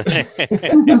everything?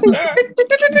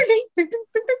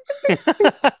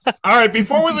 All right,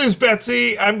 before we lose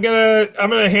Betsy, I'm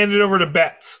gonna hand it over to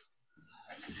Bets.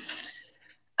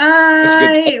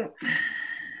 I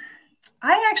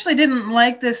actually didn't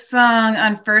like this song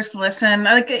on first listen.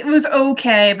 Like, it was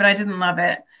okay, but I didn't love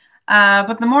it.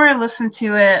 But the more I listened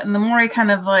to it, and the more I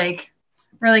kind of like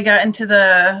really got into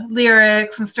the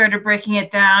lyrics and started breaking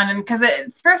it down, and because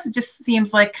at first it just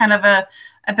seems like kind of a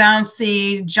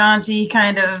bouncy, jaunty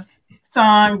kind of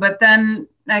song, but then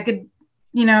I could,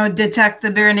 detect the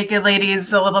Bare Naked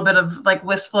Ladies, a little bit of like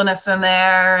wistfulness in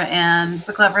there, and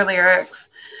the clever lyrics.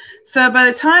 So by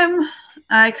the time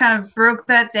I kind of broke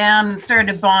that down and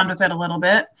started to bond with it a little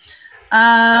bit,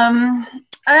 I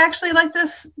actually like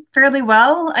this fairly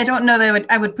well. I don't know that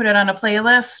I would put it on a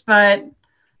playlist, but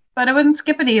I wouldn't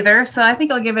skip it either. So I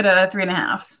think I'll give it a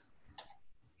 3.5.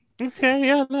 Okay,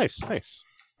 yeah, nice.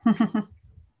 All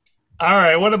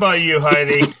right, what about you,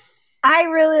 Heidi? I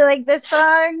really like this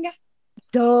song.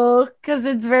 Because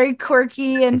it's very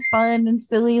quirky and fun and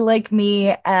silly like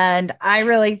me, and I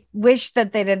really wish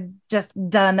that they'd have just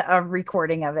done a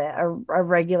recording of it, a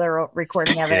regular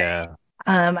recording of it. Yeah.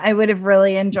 I would have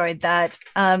really enjoyed that.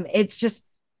 It's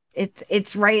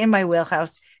right in my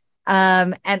wheelhouse,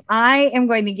 and I am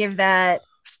going to give that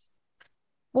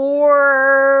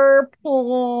 4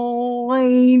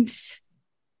 point.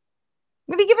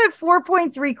 I'm going to give it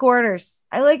 4.3 quarters.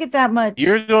 I like it that much.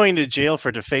 You're going to jail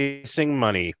for defacing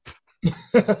money.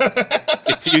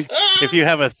 if you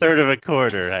have a third of a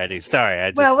quarter, Heidi.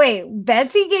 Sorry. Well, wait.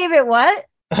 Betsy gave it what?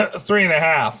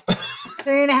 3.5.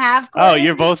 3.5 quarters? Oh,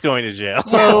 you're both going to jail.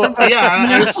 So,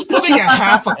 yeah, splitting a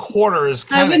half a quarter is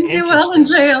kind of interesting. I wouldn't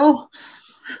do well in jail.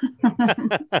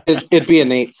 It'd be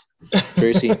an 8th,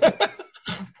 Tracy. An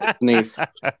 8th.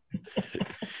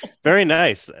 Very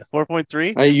nice.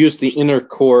 4.3. I used the inner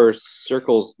core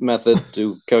circles method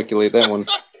to calculate that one.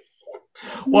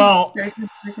 Well,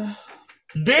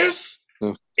 this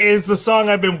is the song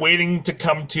I've been waiting to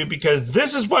come to, because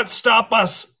this is what Stop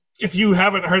Us, if you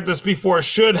haven't heard this before,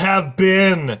 should have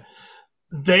been.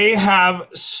 They have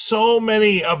so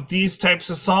many of these types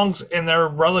of songs in their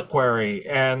reliquary,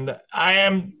 and I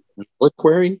am...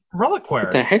 Reliquary? Reliquary.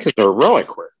 What the heck is a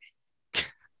reliquary?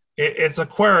 It's a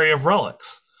quarry of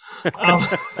relics.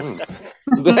 That's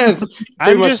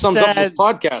pretty much sums up this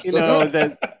podcast.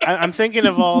 That I'm thinking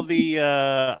of all the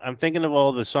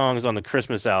songs on the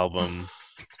Christmas album,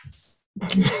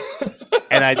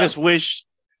 and I just wish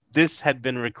this had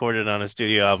been recorded on a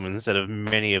studio album instead of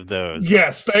many of those.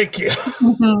 Yes, thank you.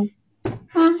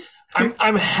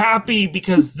 I'm happy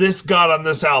because this got on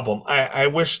this album. I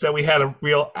wish that we had a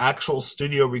real actual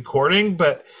studio recording,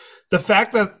 but the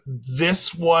fact that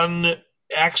this one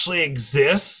actually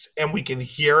exists and we can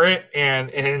hear it and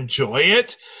enjoy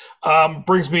it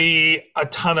brings me a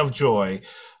ton of joy.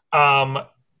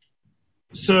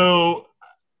 So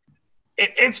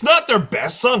it's not their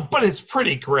best song, but it's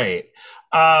pretty great.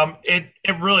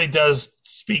 It really does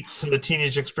speak to the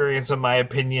teenage experience, in my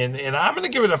opinion, and I'm going to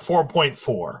give it a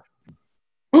 4.4.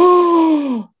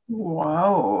 Oh,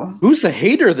 wow! Who's the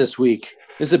hater this week?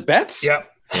 Is it Bets?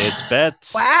 Yep. It's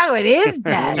bets. Wow, it is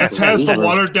bad. It has the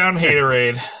watered down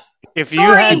haterade. If you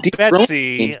had Deep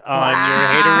Betsy on your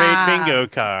Haterade bingo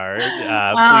card, please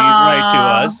write to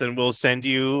us and we'll send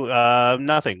you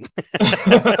nothing.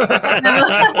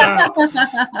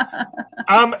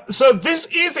 So this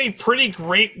is a pretty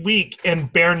great week in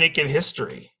Bare Naked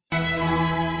history.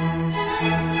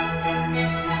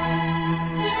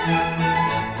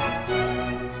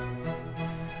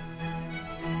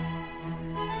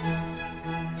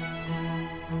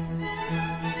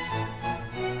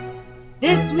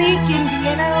 This week in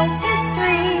BNO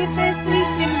history, this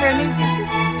week in Bare Naked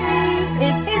history,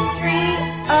 it's history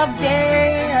of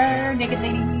Bare Naked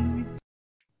Ladies.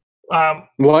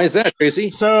 Why is that,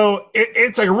 Tracy? So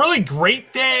it's a really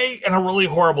great day and a really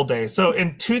horrible day. So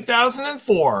in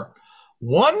 2004,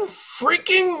 one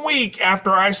freaking week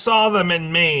after I saw them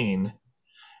in Maine,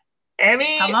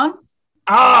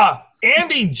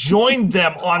 Andy joined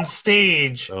them on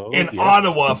stage in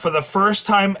Ottawa for the first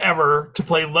time ever to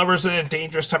play Lovers in a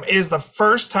Dangerous Time. It is the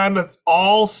first time that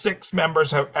all 6 members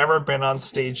have ever been on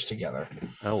stage together.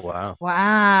 Oh, wow.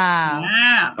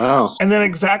 Wow. And then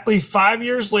exactly 5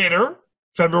 years later,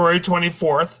 February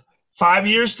 24th, 5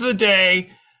 years to the day,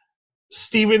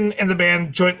 Steven and the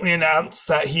band jointly announced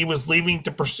that he was leaving to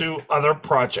pursue other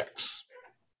projects.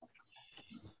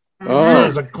 Oh. So it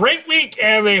was a great week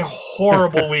and a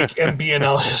horrible week in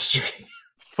BNL history.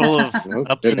 Full of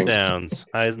ups and downs,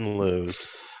 highs and lows.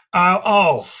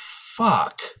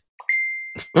 Fuck.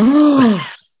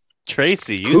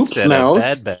 Tracy, you said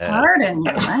a bad. Pardon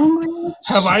your language.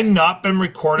 Have I not been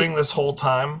recording this whole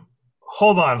time?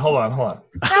 Hold on. No,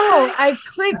 I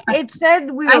clicked. It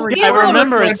said we were recording. I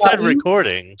remember it said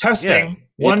recording. Testing.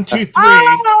 Yeah. 1, 2, 3.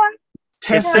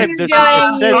 Testing.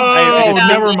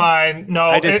 Never mind. No,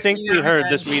 I distinctly heard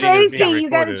this meeting was being Tracy, you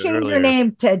got to change your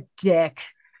name to Dick.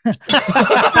 Dick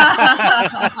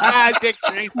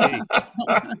Tracy.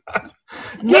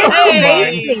 Never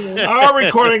mind. Our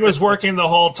recording was working the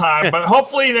whole time, but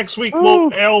hopefully next week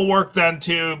it'll work then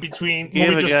too. Between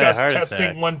when we discuss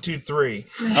testing 1, 2, 3.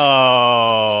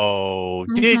 Oh,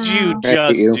 did you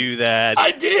just do that? I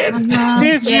did.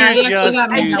 Did you just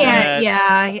do that?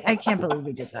 Yeah, I can't believe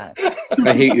we did that.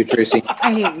 I hate you, Tracy.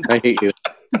 I hate you.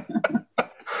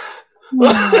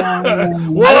 I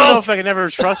don't know if I can ever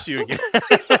trust you again.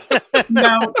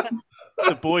 No.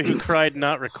 The boy who cried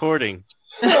not recording.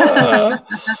 That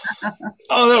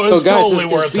was totally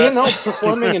worth it. BNL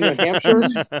performing in New Hampshire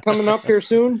coming up here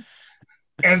soon?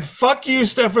 And fuck you,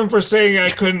 Stefan, for saying I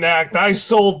couldn't act. I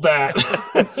sold that.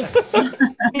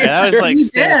 Yeah, that was like you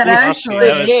did,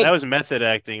 actually. That was method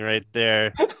acting right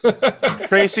there.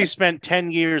 Tracy spent 10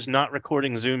 years not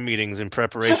recording Zoom meetings in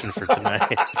preparation for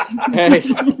tonight. Hey,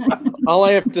 all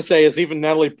I have to say is even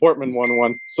Natalie Portman won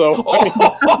one. So,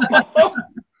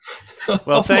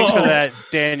 well, thanks for that,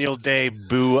 Daniel Day.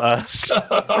 Boo us.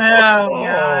 Oh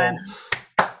God.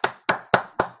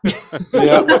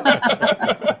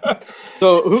 Yeah.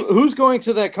 So who's going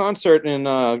to that concert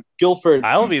in Guilford?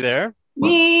 I'll be there.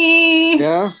 Me.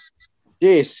 Yeah.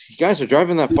 Jeez, you guys are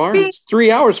driving that far? It's 3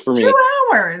 hours for me. 2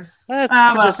 hours.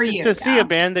 That's for you. To see a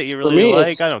band that you really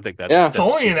like, I don't think that's... Yeah. It's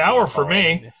only an hour for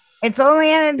me. It's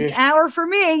only an hour for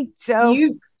me, so...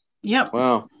 Yep.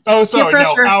 Wow. Oh, sorry,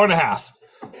 no, hour and a half.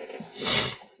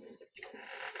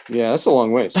 Yeah, that's a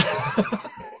long ways.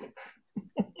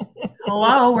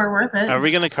 Hello, we're worth it. Are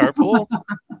we going to carpool?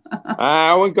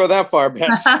 I wouldn't go that far,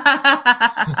 Bets.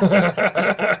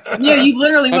 Yeah, you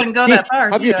literally wouldn't go that far.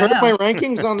 Have you heard my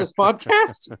rankings on this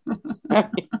podcast?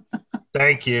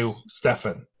 Thank you,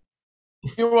 Stefan.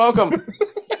 You're welcome.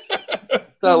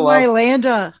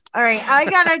 Landa. All right, I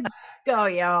gotta go,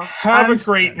 y'all. Have a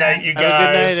great night, you guys. Have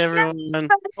a good night, everyone.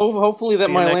 Hopefully that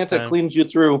Mylanta cleans you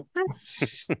through.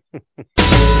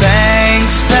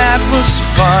 Thanks, that was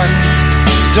fun.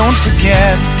 Don't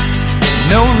forget,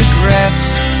 no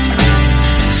regrets,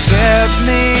 except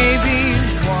me.